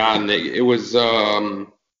I've forgotten it. It was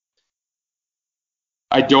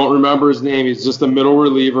I don't remember his name. He's just a middle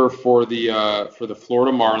reliever for the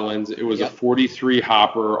Florida Marlins. It was a 43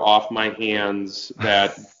 hopper off my hands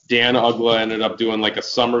that Dan Ugla ended up doing like a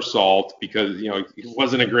somersault because he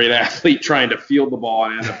wasn't a great athlete trying to field the ball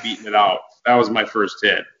and ended up beating it out. That was my first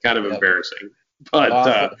hit. Kind of embarrassing,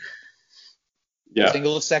 but yeah.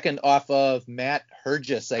 Single second off of Matt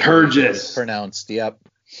Hergis. Hergis pronounced. Yep.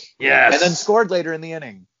 Yes. And then scored later in the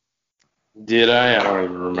inning. Did I? I don't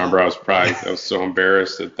even remember. I was so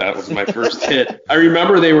embarrassed that was my first hit. I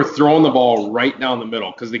remember they were throwing the ball right down the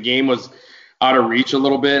middle because the game was out of reach a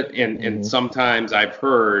little bit. And sometimes I've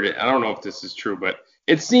heard, I don't know if this is true, but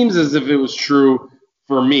it seems as if it was true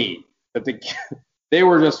for me that they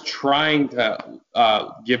were just trying to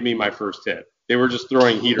give me my first hit. They were just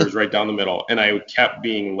throwing heaters right down the middle, and I kept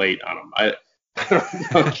being late on them.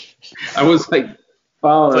 I was like,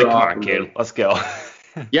 following it off. Come on, kid, let's go.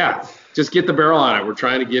 Yeah, just get the barrel on it. We're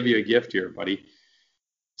trying to give you a gift here, buddy.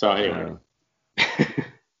 So anyway.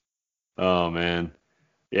 Oh man,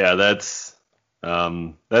 yeah, that's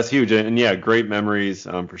huge, and yeah, great memories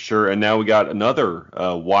for sure. And now we got another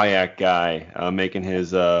WIAC guy making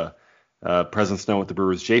his presence known with the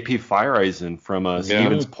Brewers, JP Feyereisen from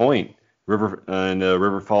Stevens Point,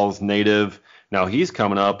 River Falls native. Now he's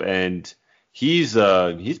coming up, and he's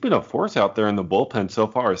been a force out there in the bullpen so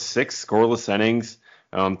far. 6 scoreless innings.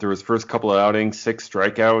 Through his first couple of outings, 6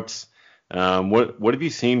 strikeouts. What have you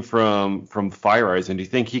seen from Feyereisen? Do you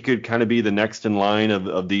think he could kind of be the next in line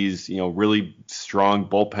of these really strong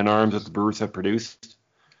bullpen arms that the Brewers have produced?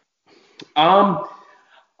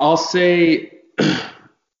 I'll say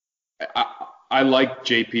I like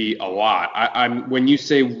JP a lot. I'm when you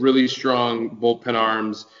say really strong bullpen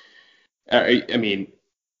arms, I mean.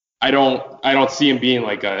 I don't see him being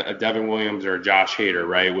like a Devin Williams or a Josh Hader,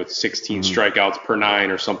 right, with 16 strikeouts per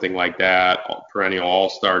 9 or something like that, perennial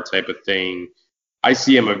all-star type of thing. I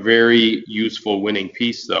see him a very useful winning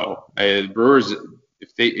piece, though. Brewers,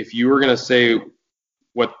 if you were going to say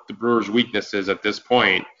what the Brewers' weakness is at this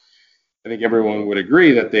point, I think everyone would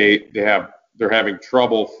agree that they're having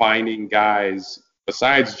trouble finding guys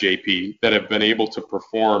besides JP that have been able to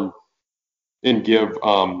perform and give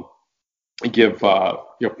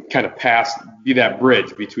kind of be that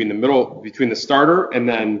bridge between the starter and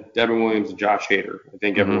then Devin Williams and Josh Hader. I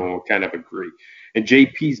think everyone will kind of agree. And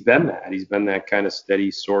JP's been that. He's been that kind of steady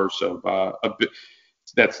source of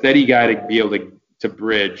that steady guy to be able to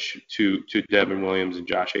bridge to Devin Williams and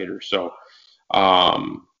Josh Hader. So,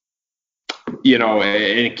 and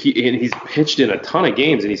he's pitched in a ton of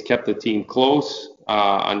games, and he's kept the team close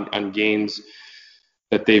on games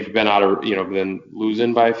that they've been been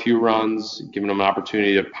losing by a few runs, giving them an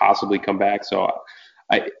opportunity to possibly come back. So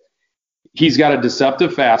he's got a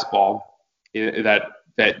deceptive fastball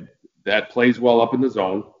that plays well up in the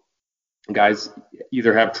zone. Guys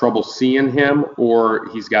either have trouble seeing him, or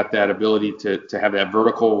he's got that ability to have that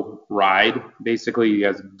vertical ride. Basically, he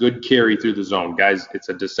has good carry through the zone. Guys, it's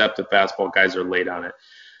a deceptive fastball. Guys are late on it.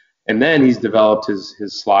 And then he's developed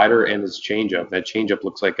his slider and his changeup. That changeup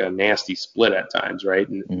looks like a nasty split at times, right?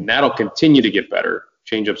 And that'll continue to get better.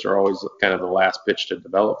 Changeups are always kind of the last pitch to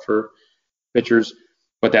develop for pitchers.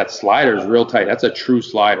 But that slider is real tight. That's a true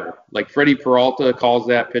slider. Like Freddie Peralta calls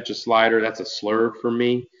that pitch a slider. That's a slur for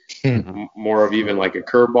me. More of even like a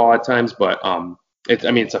curveball at times. But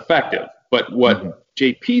it's effective. But what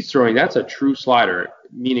JP's throwing, that's a true slider,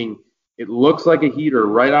 meaning it looks like a heater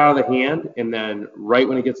right out of the hand, and then right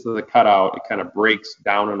when it gets to the cutout, it kind of breaks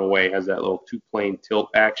down and away, has that little two-plane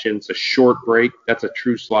tilt action. It's a short break. That's a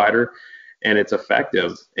true slider, and it's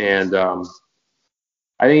effective. And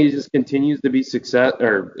I think he just continues to be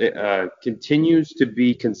continues to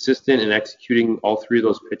be consistent in executing all three of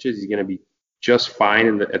those pitches. He's going to be just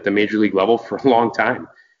fine at the major league level for a long time.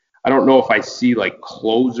 I don't know if I see like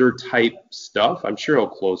closer type stuff. I'm sure he'll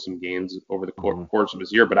close some games over the course of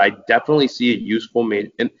his year, but I definitely see a useful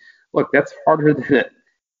and look, that's harder than it.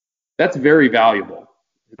 That's very valuable.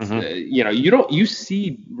 You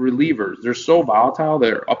see relievers, they're so volatile.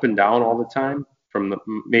 They're up and down all the time from the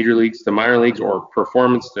major leagues to minor leagues or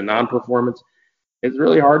performance to non-performance. It's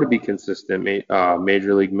really hard to be consistent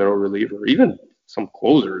major league middle reliever. Even some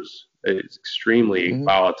closers, it's extremely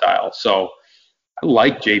volatile. So I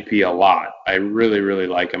like JP a lot. I really, really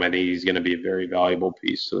like him. I think he's going to be a very valuable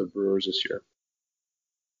piece to the Brewers this year.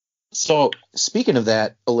 So speaking of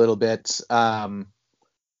that a little bit,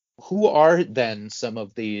 who are then some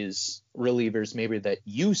of these relievers maybe that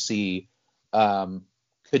you see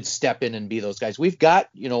could step in and be those guys? We've got,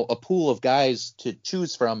 a pool of guys to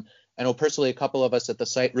choose from. I know personally a couple of us at the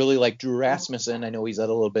site really like Drew Rasmussen. I know he's had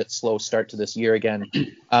a little bit slow start to this year again,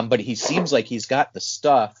 but he seems like he's got the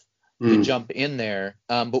stuff to jump in there.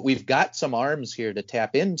 But we've got some arms here to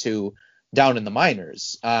tap into down in the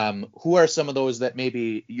minors. Who are some of those that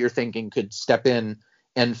maybe you're thinking could step in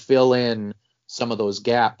and fill in some of those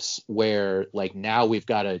gaps where like now we've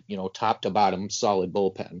got a, top to bottom solid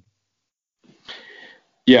bullpen?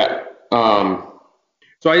 Yeah. So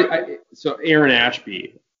Aaron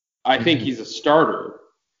Ashby, I think he's a starter,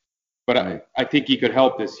 but I think he could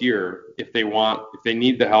help this year if they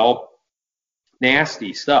need the help.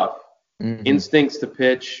 Nasty stuff. Instincts to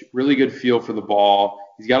pitch, really good feel for the ball.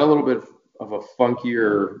 He's got a little bit of a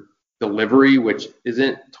funkier delivery, which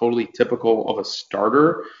isn't totally typical of a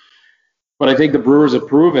starter. But I think the Brewers have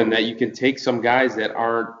proven that you can take some guys that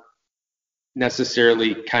aren't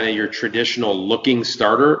necessarily kind of your traditional looking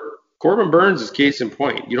starter. Corbin Burns is case in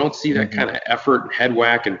point. You don't see that kind of effort, head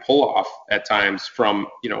whack, and pull off at times from,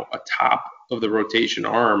 a top of the rotation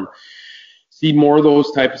arm. See more of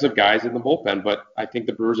those types of guys in the bullpen, but I think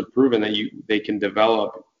the Brewers have proven that they can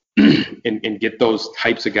develop and get those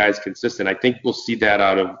types of guys consistent. I think we'll see that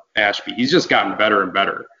out of Ashby. He's just gotten better and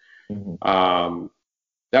better.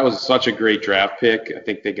 That was such a great draft pick. I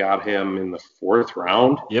think they got him in the 4th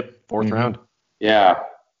round. Yep, 4th round. Yeah,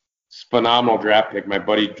 it's a phenomenal draft pick. My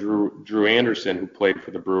buddy Drew Anderson, who played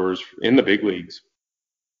for the Brewers in the big leagues,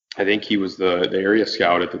 I think he was the area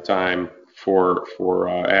scout at the time for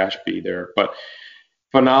Ashby there. But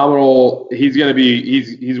phenomenal. He's going to be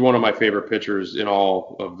he's one of my favorite pitchers in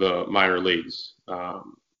all of the minor leagues.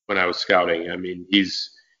 When I was scouting, I mean,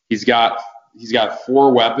 he's got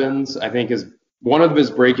 4 weapons. I think one of his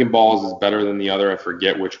breaking balls is better than the other. I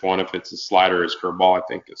forget which one. If it's a slider or his curveball, I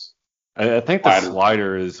think the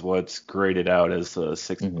slider is what's graded out as the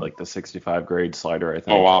 65 grade slider, I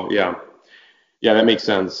think. Oh wow, yeah, that makes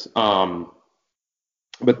sense.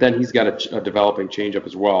 But then he's got a developing changeup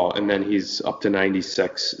as well, and then he's up to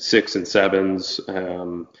 96, 6 and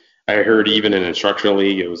 7s. I heard even in instructional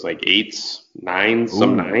league it was like 8s, 9s,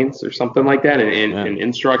 some 9s or something like that in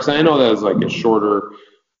instructs. I know that was like a shorter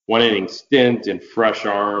 1-inning stint and fresh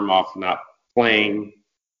arm off not playing.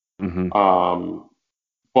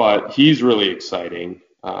 But he's really exciting.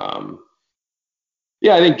 I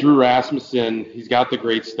think Drew Rasmussen, he's got the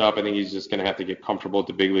great stuff. I think he's just going to have to get comfortable at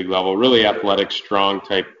the big league level. Really athletic, strong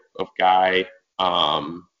type of guy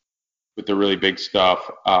with the really big stuff.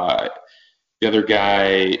 The other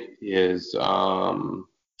guy is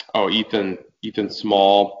Ethan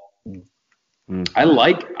Small. I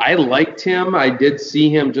liked him. I did see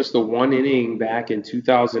him just a 1 inning back in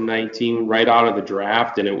 2019 right out of the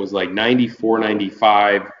draft, and it was like 94,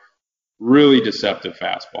 95, really deceptive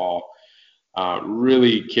fastball.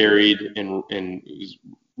 Really carried and was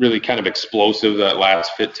really kind of explosive that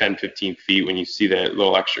last 10, 15 feet when you see that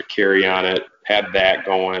little extra carry on it. Had that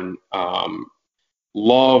going.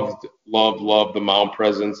 Loved the mound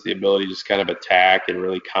presence, the ability to just kind of attack and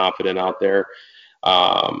really confident out there.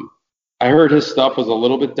 I heard his stuff was a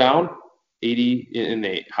little bit down, 80 in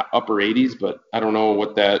the upper 80s, but I don't know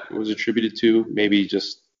what that was attributed to. Maybe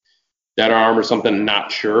just that arm or something,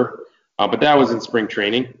 not sure. But that was in spring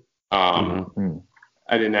training. I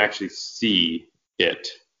didn't actually see it,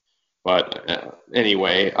 but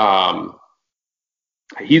anyway,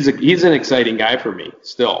 he's an exciting guy for me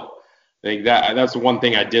still. I think that's the one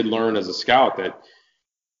thing I did learn as a scout, that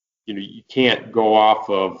you can't go off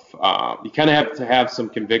of you kind of have to have some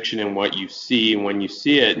conviction in what you see, and when you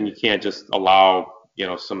see it, and you can't just allow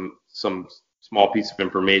some some small piece of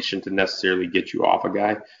information to necessarily get you off a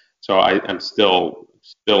guy. So I'm still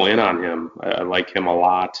in on him. I like him a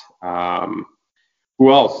lot.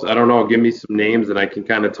 Who else? I don't know. Give me some names and I can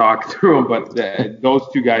kind of talk through them. But those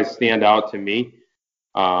two guys stand out to me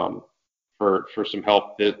for some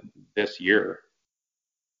help this year.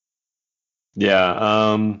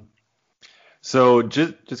 Yeah. So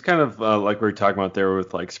just kind of like we were talking about there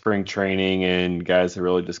with like spring training and guys that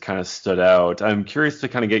really just kind of stood out. I'm curious to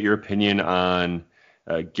kind of get your opinion on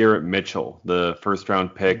Garrett Mitchell, the first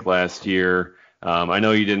round pick last year. I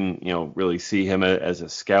know you didn't, really see him as a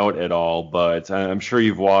scout at all, but I'm sure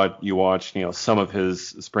you watched, some of his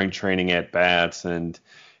spring training at bats, and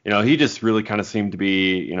he just really kind of seemed to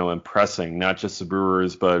be, impressing not just the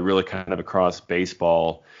Brewers, but really kind of across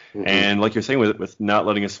baseball. Mm-hmm. And like you're saying, with not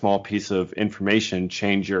letting a small piece of information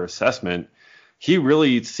change your assessment, he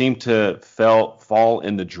really seemed to fall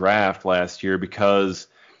in the draft last year because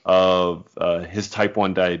of his type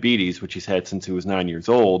 1 diabetes, which he's had since he was 9 years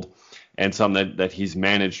old, and something that he's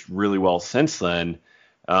managed really well since then.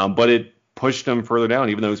 But it pushed him further down,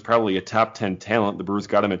 even though he's probably a top 10 talent. The Brewers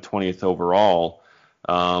got him at 20th overall.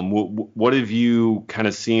 What have you kind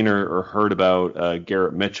of seen or heard about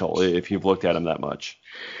Garrett Mitchell, if you've looked at him that much?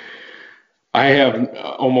 I have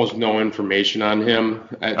almost no information on him.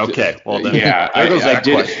 Okay, well then, yeah, there goes that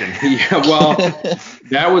question. Yeah, well,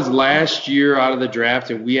 that was last year out of the draft,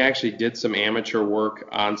 and we actually did some amateur work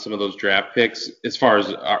on some of those draft picks as far as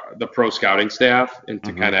the pro scouting staff, and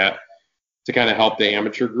to kind of help the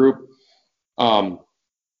amateur group. And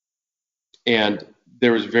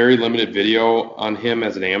there was very limited video on him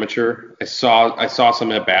as an amateur. I saw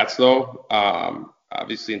some at bats though.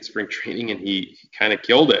 Obviously in spring training, and he kind of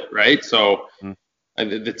killed it, right? So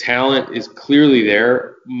the talent is clearly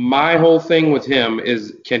there. My whole thing with him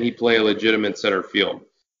is, can he play a legitimate center field?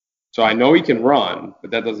 So I know he can run, but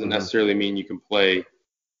that doesn't necessarily mean you can play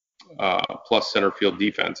plus center field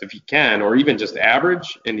defense. If he can, or even just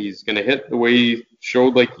average, and he's going to hit the way he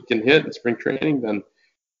showed like he can hit in spring training, then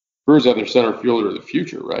Brewers are their center fielder of the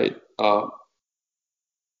future, right?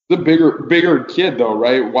 The bigger kid though,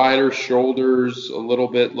 right? Wider shoulders, a little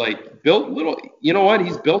bit like built little. You know what?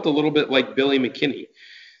 He's built a little bit like Billy McKinney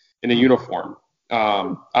in a uniform.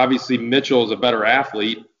 Obviously, Mitchell is a better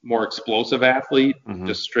athlete, more explosive athlete,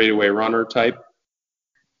 just straightaway runner type.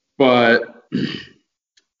 But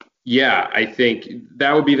yeah, I think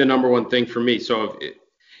that would be the number one thing for me. So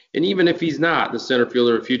and even if he's not the center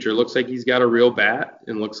fielder of the future, it looks like he's got a real bat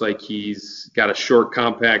and looks like he's got a short,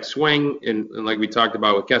 compact swing. And like we talked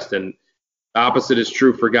about with Keston, the opposite is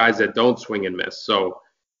true for guys that don't swing and miss. So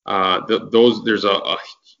there's a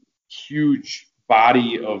huge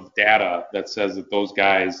body of data that says that those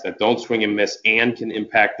guys that don't swing and miss and can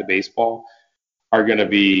impact the baseball are going to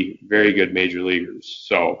be very good major leaguers.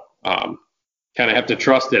 So kind of have to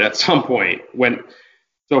trust it at some point.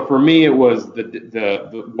 So for me, it was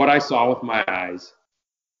the what I saw with my eyes.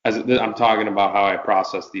 As I'm talking about how I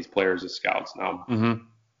process these players as scouts now.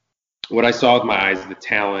 What I saw with my eyes, the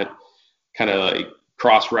talent, kind of like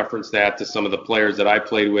cross-reference that to some of the players that I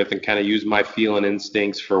played with, and kind of use my feel and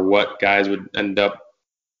instincts for what guys would end up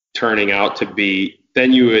turning out to be.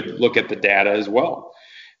 Then you would look at the data as well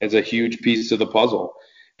as a huge piece of the puzzle.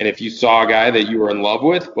 And if you saw a guy that you were in love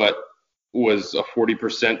with, but was a 40%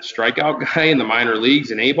 strikeout guy in the minor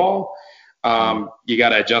leagues in A-ball, you got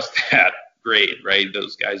to adjust that grade, right?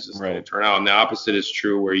 Those guys just don't turn out. And the opposite is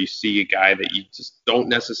true, where you see a guy that you just don't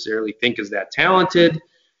necessarily think is that talented,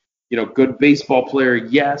 good baseball player,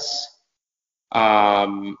 yes,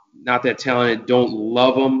 not that talented, don't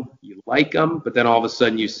love him, you like him, but then all of a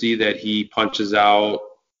sudden you see that he punches out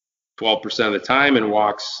 12% of the time and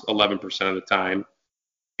walks 11% of the time,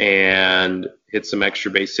 and hit some extra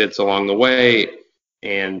base hits along the way,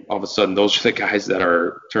 and all of a sudden those are the guys that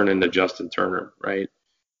are turning into Justin Turner, right?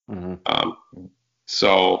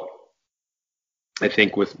 So I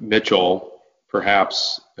think with Mitchell,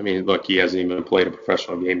 perhaps, I mean, look, he hasn't even played a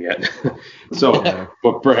professional game yet. So,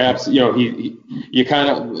 but perhaps, you kind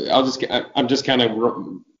of, I'm just kind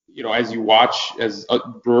of, as you watch, as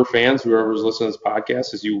Brewer fans, whoever's listening to this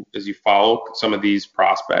podcast, as you follow some of these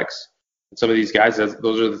prospects, some of these guys,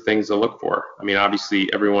 those are the things to look for. I mean, obviously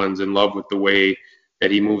everyone's in love with the way that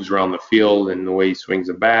he moves around the field and the way he swings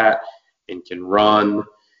a bat and can run.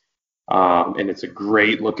 And it's a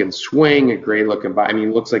great looking swing, a great looking body. I mean,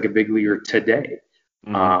 he looks like a big leaguer today.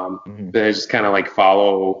 But I just kind of like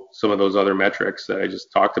follow some of those other metrics that I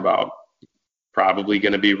just talked about. Probably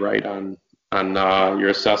going to be right on your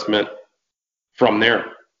assessment from there.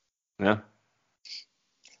 Yeah.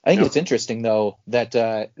 I think it's interesting though that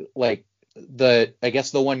I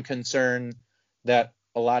guess the one concern that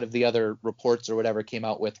a lot of the other reports or whatever came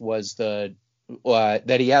out with was that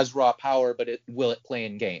he has raw power, but will it play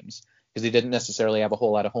in games? Because he didn't necessarily have a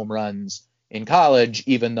whole lot of home runs in college,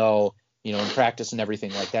 even though, in practice and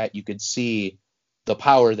everything like that, you could see the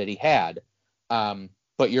power that he had.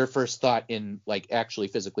 But your first thought in like actually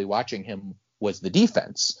physically watching him was the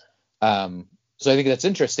defense. So I think that's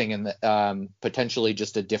interesting and potentially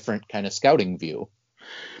just a different kind of scouting view.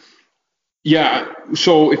 Yeah.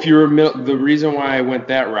 So if you're the reason why I went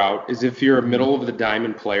that route is if you're a middle of the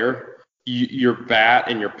diamond player, your bat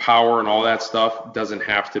and your power and all that stuff doesn't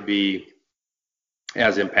have to be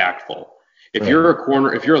as impactful. If you're a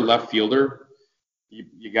corner, if you're a left fielder,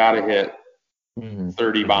 you got to hit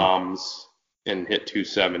 30 bombs and hit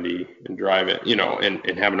 270 and drive it,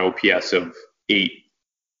 and have an OPS of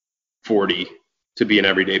 840 to be an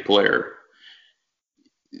everyday player.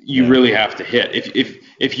 You really have to hit.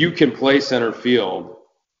 If you can play center field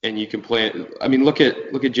and you can play, I mean, look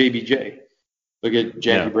at JBJ, look at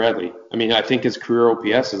Jackie Bradley. I mean, I think his career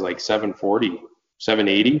OPS is like 740,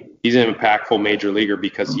 780. He's an impactful major leaguer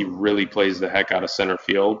because he really plays the heck out of center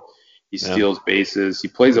field. He steals bases. He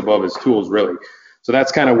plays above his tools, really. So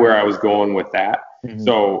that's kind of where I was going with that.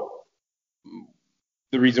 So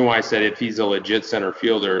the reason why I said if he's a legit center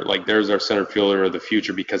fielder, like there's our center fielder of the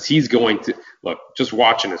future, because he's going to look, just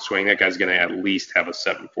watching his swing, that guy's going to at least have a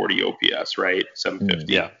 740 OPS, right?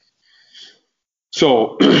 750. Yeah.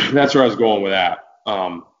 So that's where I was going with that.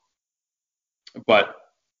 But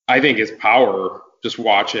I think his power, just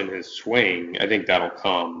watching his swing, I think that'll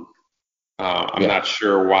come. I'm not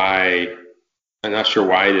sure why. I'm not sure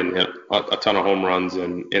why he didn't hit a ton of home runs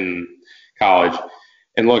in college.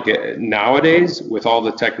 And look, nowadays with all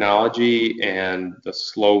the technology and the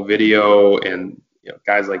slow video and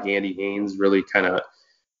guys like Andy Haynes really kind of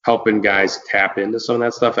helping guys tap into some of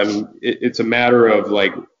that stuff. I mean, it's a matter of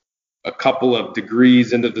like a couple of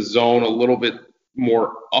degrees into the zone, a little bit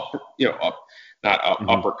more uppercut,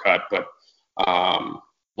 but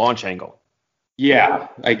launch angle. Yeah,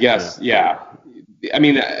 I guess. Yeah. I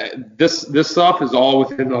mean, this stuff is all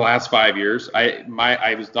within the last 5 years.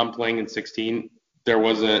 I was done playing in 2016. There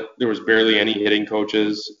was barely any hitting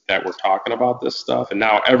coaches that were talking about this stuff, and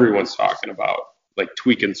now everyone's talking about like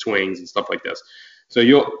tweaking swings and stuff like this. So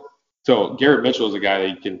Garrett Mitchell is a guy that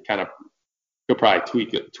you can he'll probably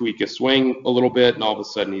tweak a swing a little bit, and all of a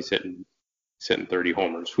sudden he's hitting 30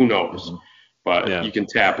 homers. Who knows? But you can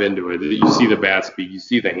tap into it. You see the bat speed, you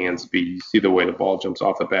see the hand speed, you see the way the ball jumps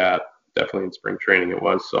off the bat. Definitely in spring training it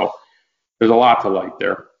was. So there's a lot to like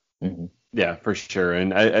there. Yeah, for sure.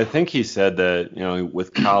 And I think he said that,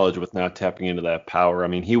 with college, with not tapping into that power, I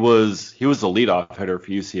mean, he was the leadoff hitter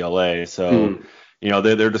for UCLA. So,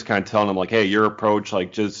 they're just kind of telling him like, hey, your approach,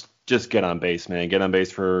 like just get on base, man. Get on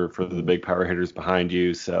base for the big power hitters behind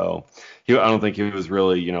you. So I don't think he was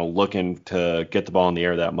really, looking to get the ball in the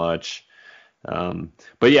air that much.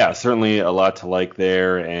 But yeah, certainly a lot to like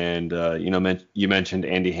there. And, you mentioned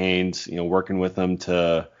Andy Haynes, working with him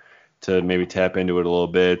to maybe tap into it a little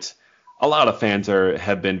bit. A lot of fans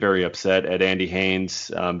have been very upset at Andy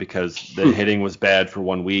Haynes because the hitting was bad for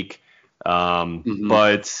 1 week.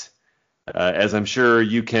 But as I'm sure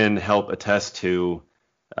you can help attest to,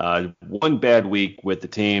 one bad week with the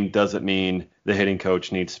team doesn't mean the hitting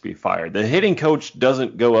coach needs to be fired. The hitting coach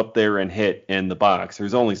doesn't go up there and hit in the box.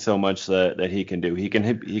 There's only so much that he can do. He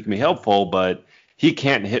can be helpful, but he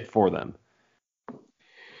can't hit for them.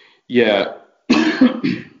 Yeah.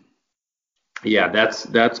 Yeah,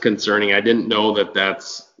 that's concerning. I didn't know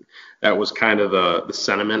that was kind of the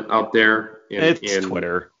sentiment out there in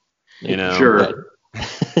Twitter. Sure.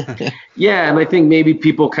 Yeah, and I think maybe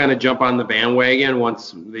people kind of jump on the bandwagon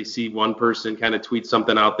once they see one person kind of tweet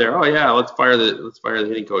something out there. Oh yeah, let's fire the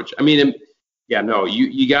hitting coach. I mean,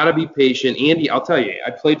 you got to be patient. Andy, I'll tell you,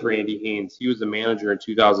 I played for Andy Haynes. He was the manager in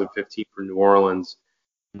 2015 for New Orleans.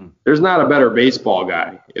 There's not a better baseball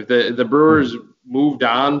guy. If the Brewers moved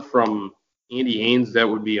on from Andy Haynes, that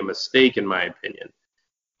would be a mistake in my opinion.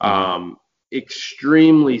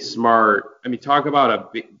 Extremely smart. I mean, talk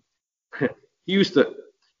about he used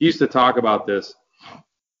to talk about this,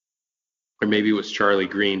 or maybe it was Charlie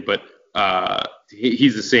Green, but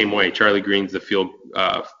he's the same way. Charlie Green's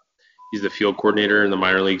he's the field coordinator in the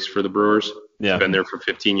minor leagues for the Brewers. Yeah, been there for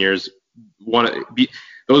 15 years.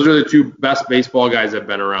 Those are the two best baseball guys that have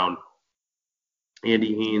been around,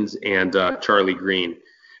 Andy Haynes and Charlie Green.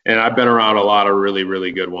 And I've been around a lot of really,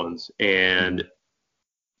 really good ones. And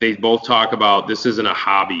they both talk about this isn't a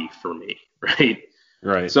hobby for me, right?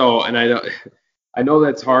 Right. So, and I know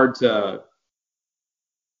that's hard to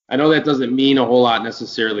I know that doesn't mean a whole lot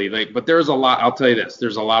necessarily, but there's a lot. I'll tell you this: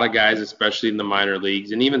 there's a lot of guys, especially in the minor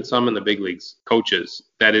leagues, and even some in the big leagues, coaches,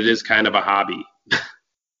 that it is kind of a hobby.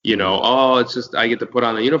 It's just I get to put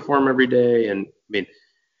on the uniform every day, and I mean,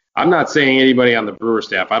 I'm not saying anybody on the Brewer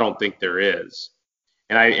staff. I don't think there is,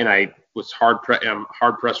 and I was I'm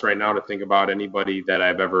hard pressed right now to think about anybody that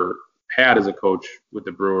I've ever had as a coach with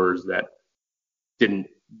the Brewers that didn't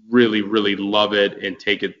really, really love it and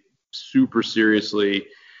take it super seriously.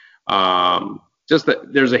 Just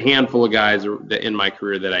that there's a handful of guys in my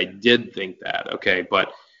career that I did think that, okay,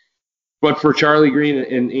 but for Charlie Greene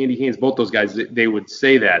and Andy Haynes, both those guys, they would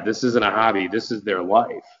say that this isn't a hobby, this is their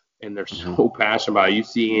life, and they're so passionate about it. You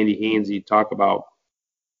see Andy Haynes,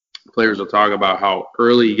 players will talk about how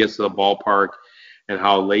early he gets to the ballpark and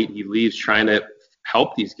how late he leaves, trying to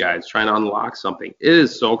help these guys, trying to unlock something. It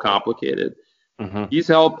is so complicated. Mm-hmm. He's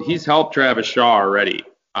helped Travis Shaw already.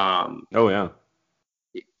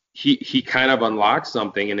 He kind of unlocked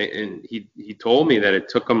something, and he told me that it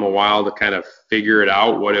took him a while to kind of figure it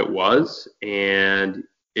out what it was, and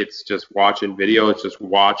it's just watching video, it's just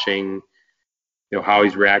watching, how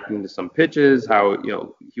he's reacting to some pitches, how,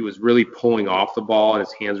 he was really pulling off the ball and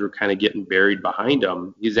his hands were kind of getting buried behind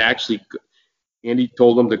him. Andy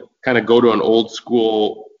told him to kind of go to an old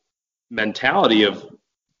school mentality of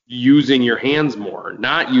using your hands more,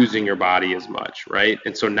 not using your body as much, right?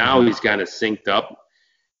 And so now he's kind of synced up,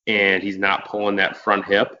 and he's not pulling that front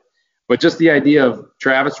hip. But just the idea of,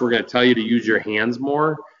 Travis, we're going to tell you to use your hands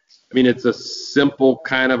more. I mean, it's a simple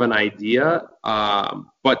kind of an idea,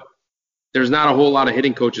 but there's not a whole lot of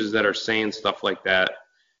hitting coaches that are saying stuff like that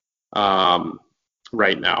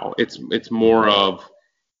right now. It's more of,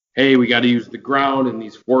 hey, we got to use the ground, and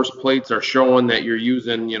these force plates are showing that you're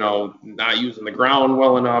using, not using the ground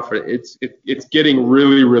well enough. It's getting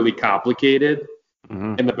really, really complicated,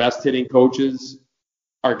 and the best hitting coaches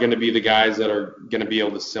are going to be the guys that are going to be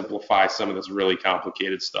able to simplify some of this really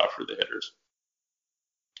complicated stuff for the hitters.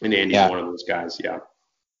 And Andy's one of those guys, yeah.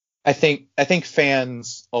 I think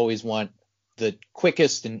fans always want the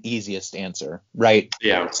quickest and easiest answer, right?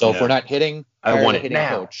 Yeah. So if we're not hitting, I want it hitting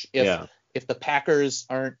now. Coach. If the Packers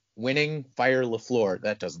aren't winning, fire LaFleur.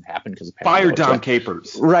 That doesn't happen because of fire Dom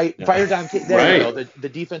Capers. Right. Yeah. Fire Dom Capers. There right. you go. The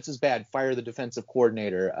defense is bad. Fire the defensive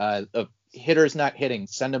coordinator. Hitters not hitting,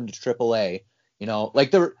 send them to AAA.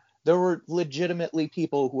 There were legitimately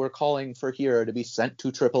people who were calling for Hero to be sent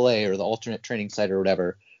to AAA or the alternate training site or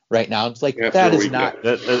whatever right now. It's like, that's not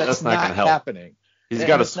happening. He's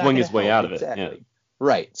got to swing his way out of it. Exactly. Yeah.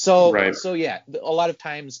 Right. So yeah, a lot of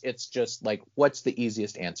times it's just like, what's the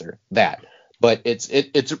easiest answer? That. But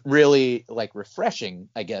it's really like refreshing,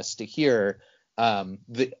 I guess, to hear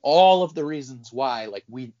all of the reasons why. Like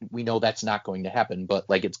we know that's not going to happen, but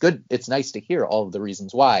like it's nice to hear all of the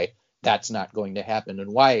reasons why that's not going to happen,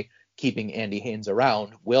 and why keeping Andy Haynes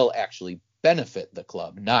around will actually benefit the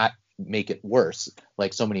club, not make it worse,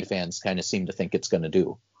 like so many fans kind of seem to think it's going to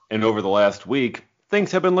do. And over the last week,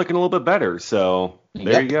 things have been looking a little bit better. So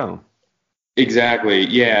there you go. Exactly.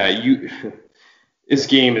 Yeah. This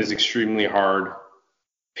game is extremely hard.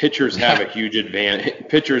 Pitchers have a huge advantage.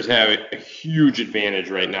 Pitchers have a huge advantage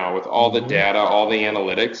right now with all the data, all the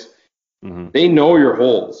analytics. They know your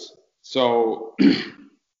holes. So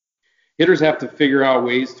hitters have to figure out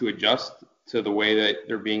ways to adjust to the way that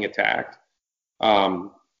they're being attacked.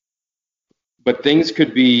 But things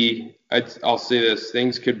could be, I'll say this,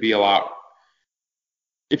 things could be a lot.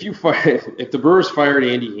 If the Brewers fired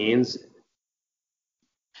Andy Haynes,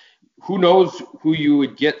 who knows who you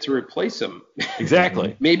would get to replace him?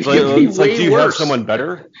 Exactly. Maybe it's like, do you have someone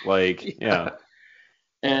better? Like, yeah.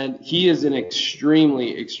 And he is an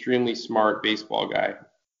extremely, extremely smart baseball guy.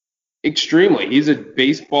 Extremely. He's a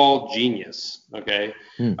baseball genius. Okay.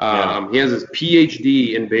 He has his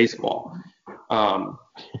PhD in baseball.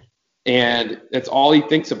 And that's all he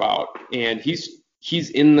thinks about. And he's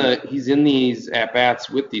in these at bats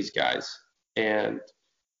with these guys. And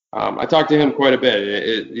I talked to him quite a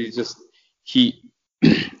bit.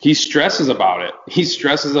 He stresses about it. He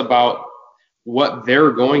stresses about what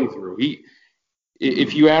they're going through.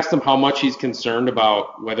 If you ask him how much he's concerned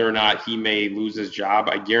about whether or not he may lose his job,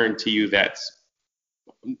 I guarantee you that's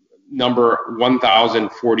number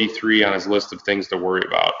 1043 on his list of things to worry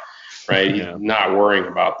about, right? He's not worrying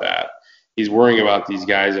about that. He's worrying about these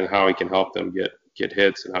guys and how he can help them get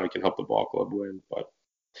hits and how he can help the ball club win. But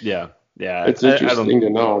yeah, it's interesting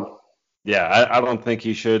to know. Yeah, I don't think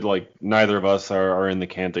he should. Like, neither of us are in the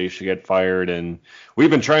camp that he should get fired. And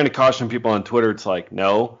we've been trying to caution people on Twitter. It's like,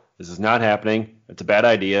 no, this is not happening. It's a bad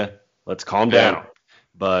idea. Let's calm down.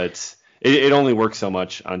 But it only works so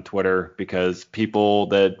much on Twitter because people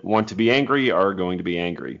that want to be angry are going to be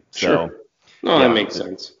angry. So, sure. No, that makes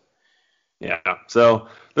sense. Yeah. So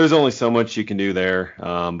there's only so much you can do there.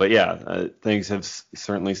 But yeah, things have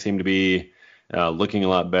certainly seemed to be looking a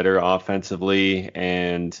lot better offensively.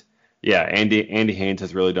 And yeah, Andy Haynes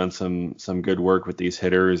has really done some good work with these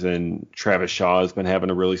hitters, and Travis Shaw has been having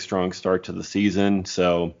a really strong start to the season.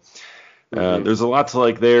 So there's a lot to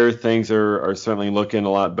like there. Things are certainly looking a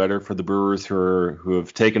lot better for the Brewers, who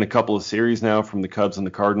have taken a couple of series now from the Cubs and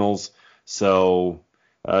the Cardinals. So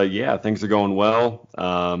yeah, things are going well.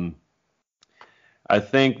 I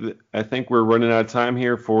think we're running out of time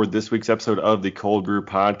here for this week's episode of the Cold Brew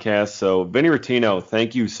Podcast. So Vinny Rottino,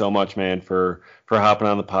 thank you so much, man, for hopping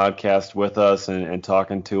on the podcast with us and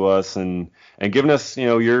talking to us and giving us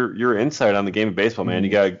your insight on the game of baseball, man. You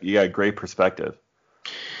got great perspective.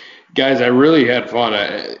 Guys, I really had fun.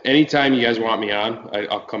 Anytime you guys want me on,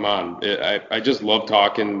 I'll come on. I just love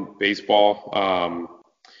talking baseball.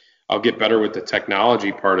 I'll get better with the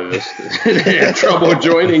technology part of this. I had trouble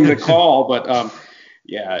joining the call, but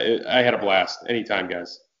yeah, I had a blast. Anytime,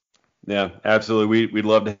 guys. Yeah, absolutely. We'd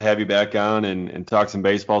love to have you back on and talk some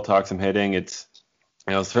baseball, talk some hitting. It's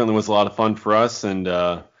certainly was a lot of fun for us, and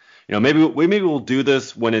maybe we'll do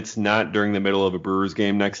this when it's not during the middle of a Brewers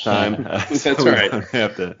game next time. That's all right. We don't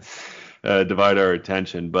have to divide our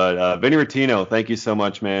attention. But Vinny Rottino, thank you so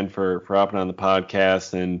much, man, for hopping on the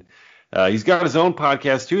podcast. And he's got his own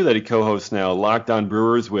podcast too that he co-hosts now, Locked On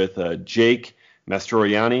Brewers with Jake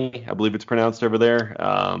Mastroianni, I believe it's pronounced over there.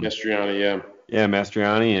 Mastroianni, yeah. Yeah,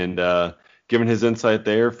 Mastroianni, and giving his insight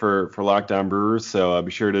there for Locked On Brewers. So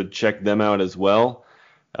be sure to check them out as well.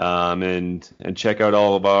 And check out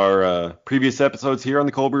all of our previous episodes here on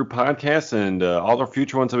the Cold Brew Podcast and all our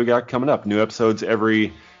future ones that we got coming up. New episodes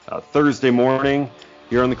every Thursday morning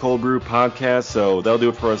here on the Cold Brew Podcast. So that'll do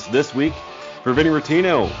it for us this week. For Vinny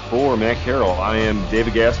Rottino, for Matt Carroll, I am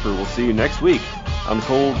David Gasper. We'll see you next week on the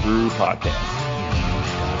Cold Brew Podcast.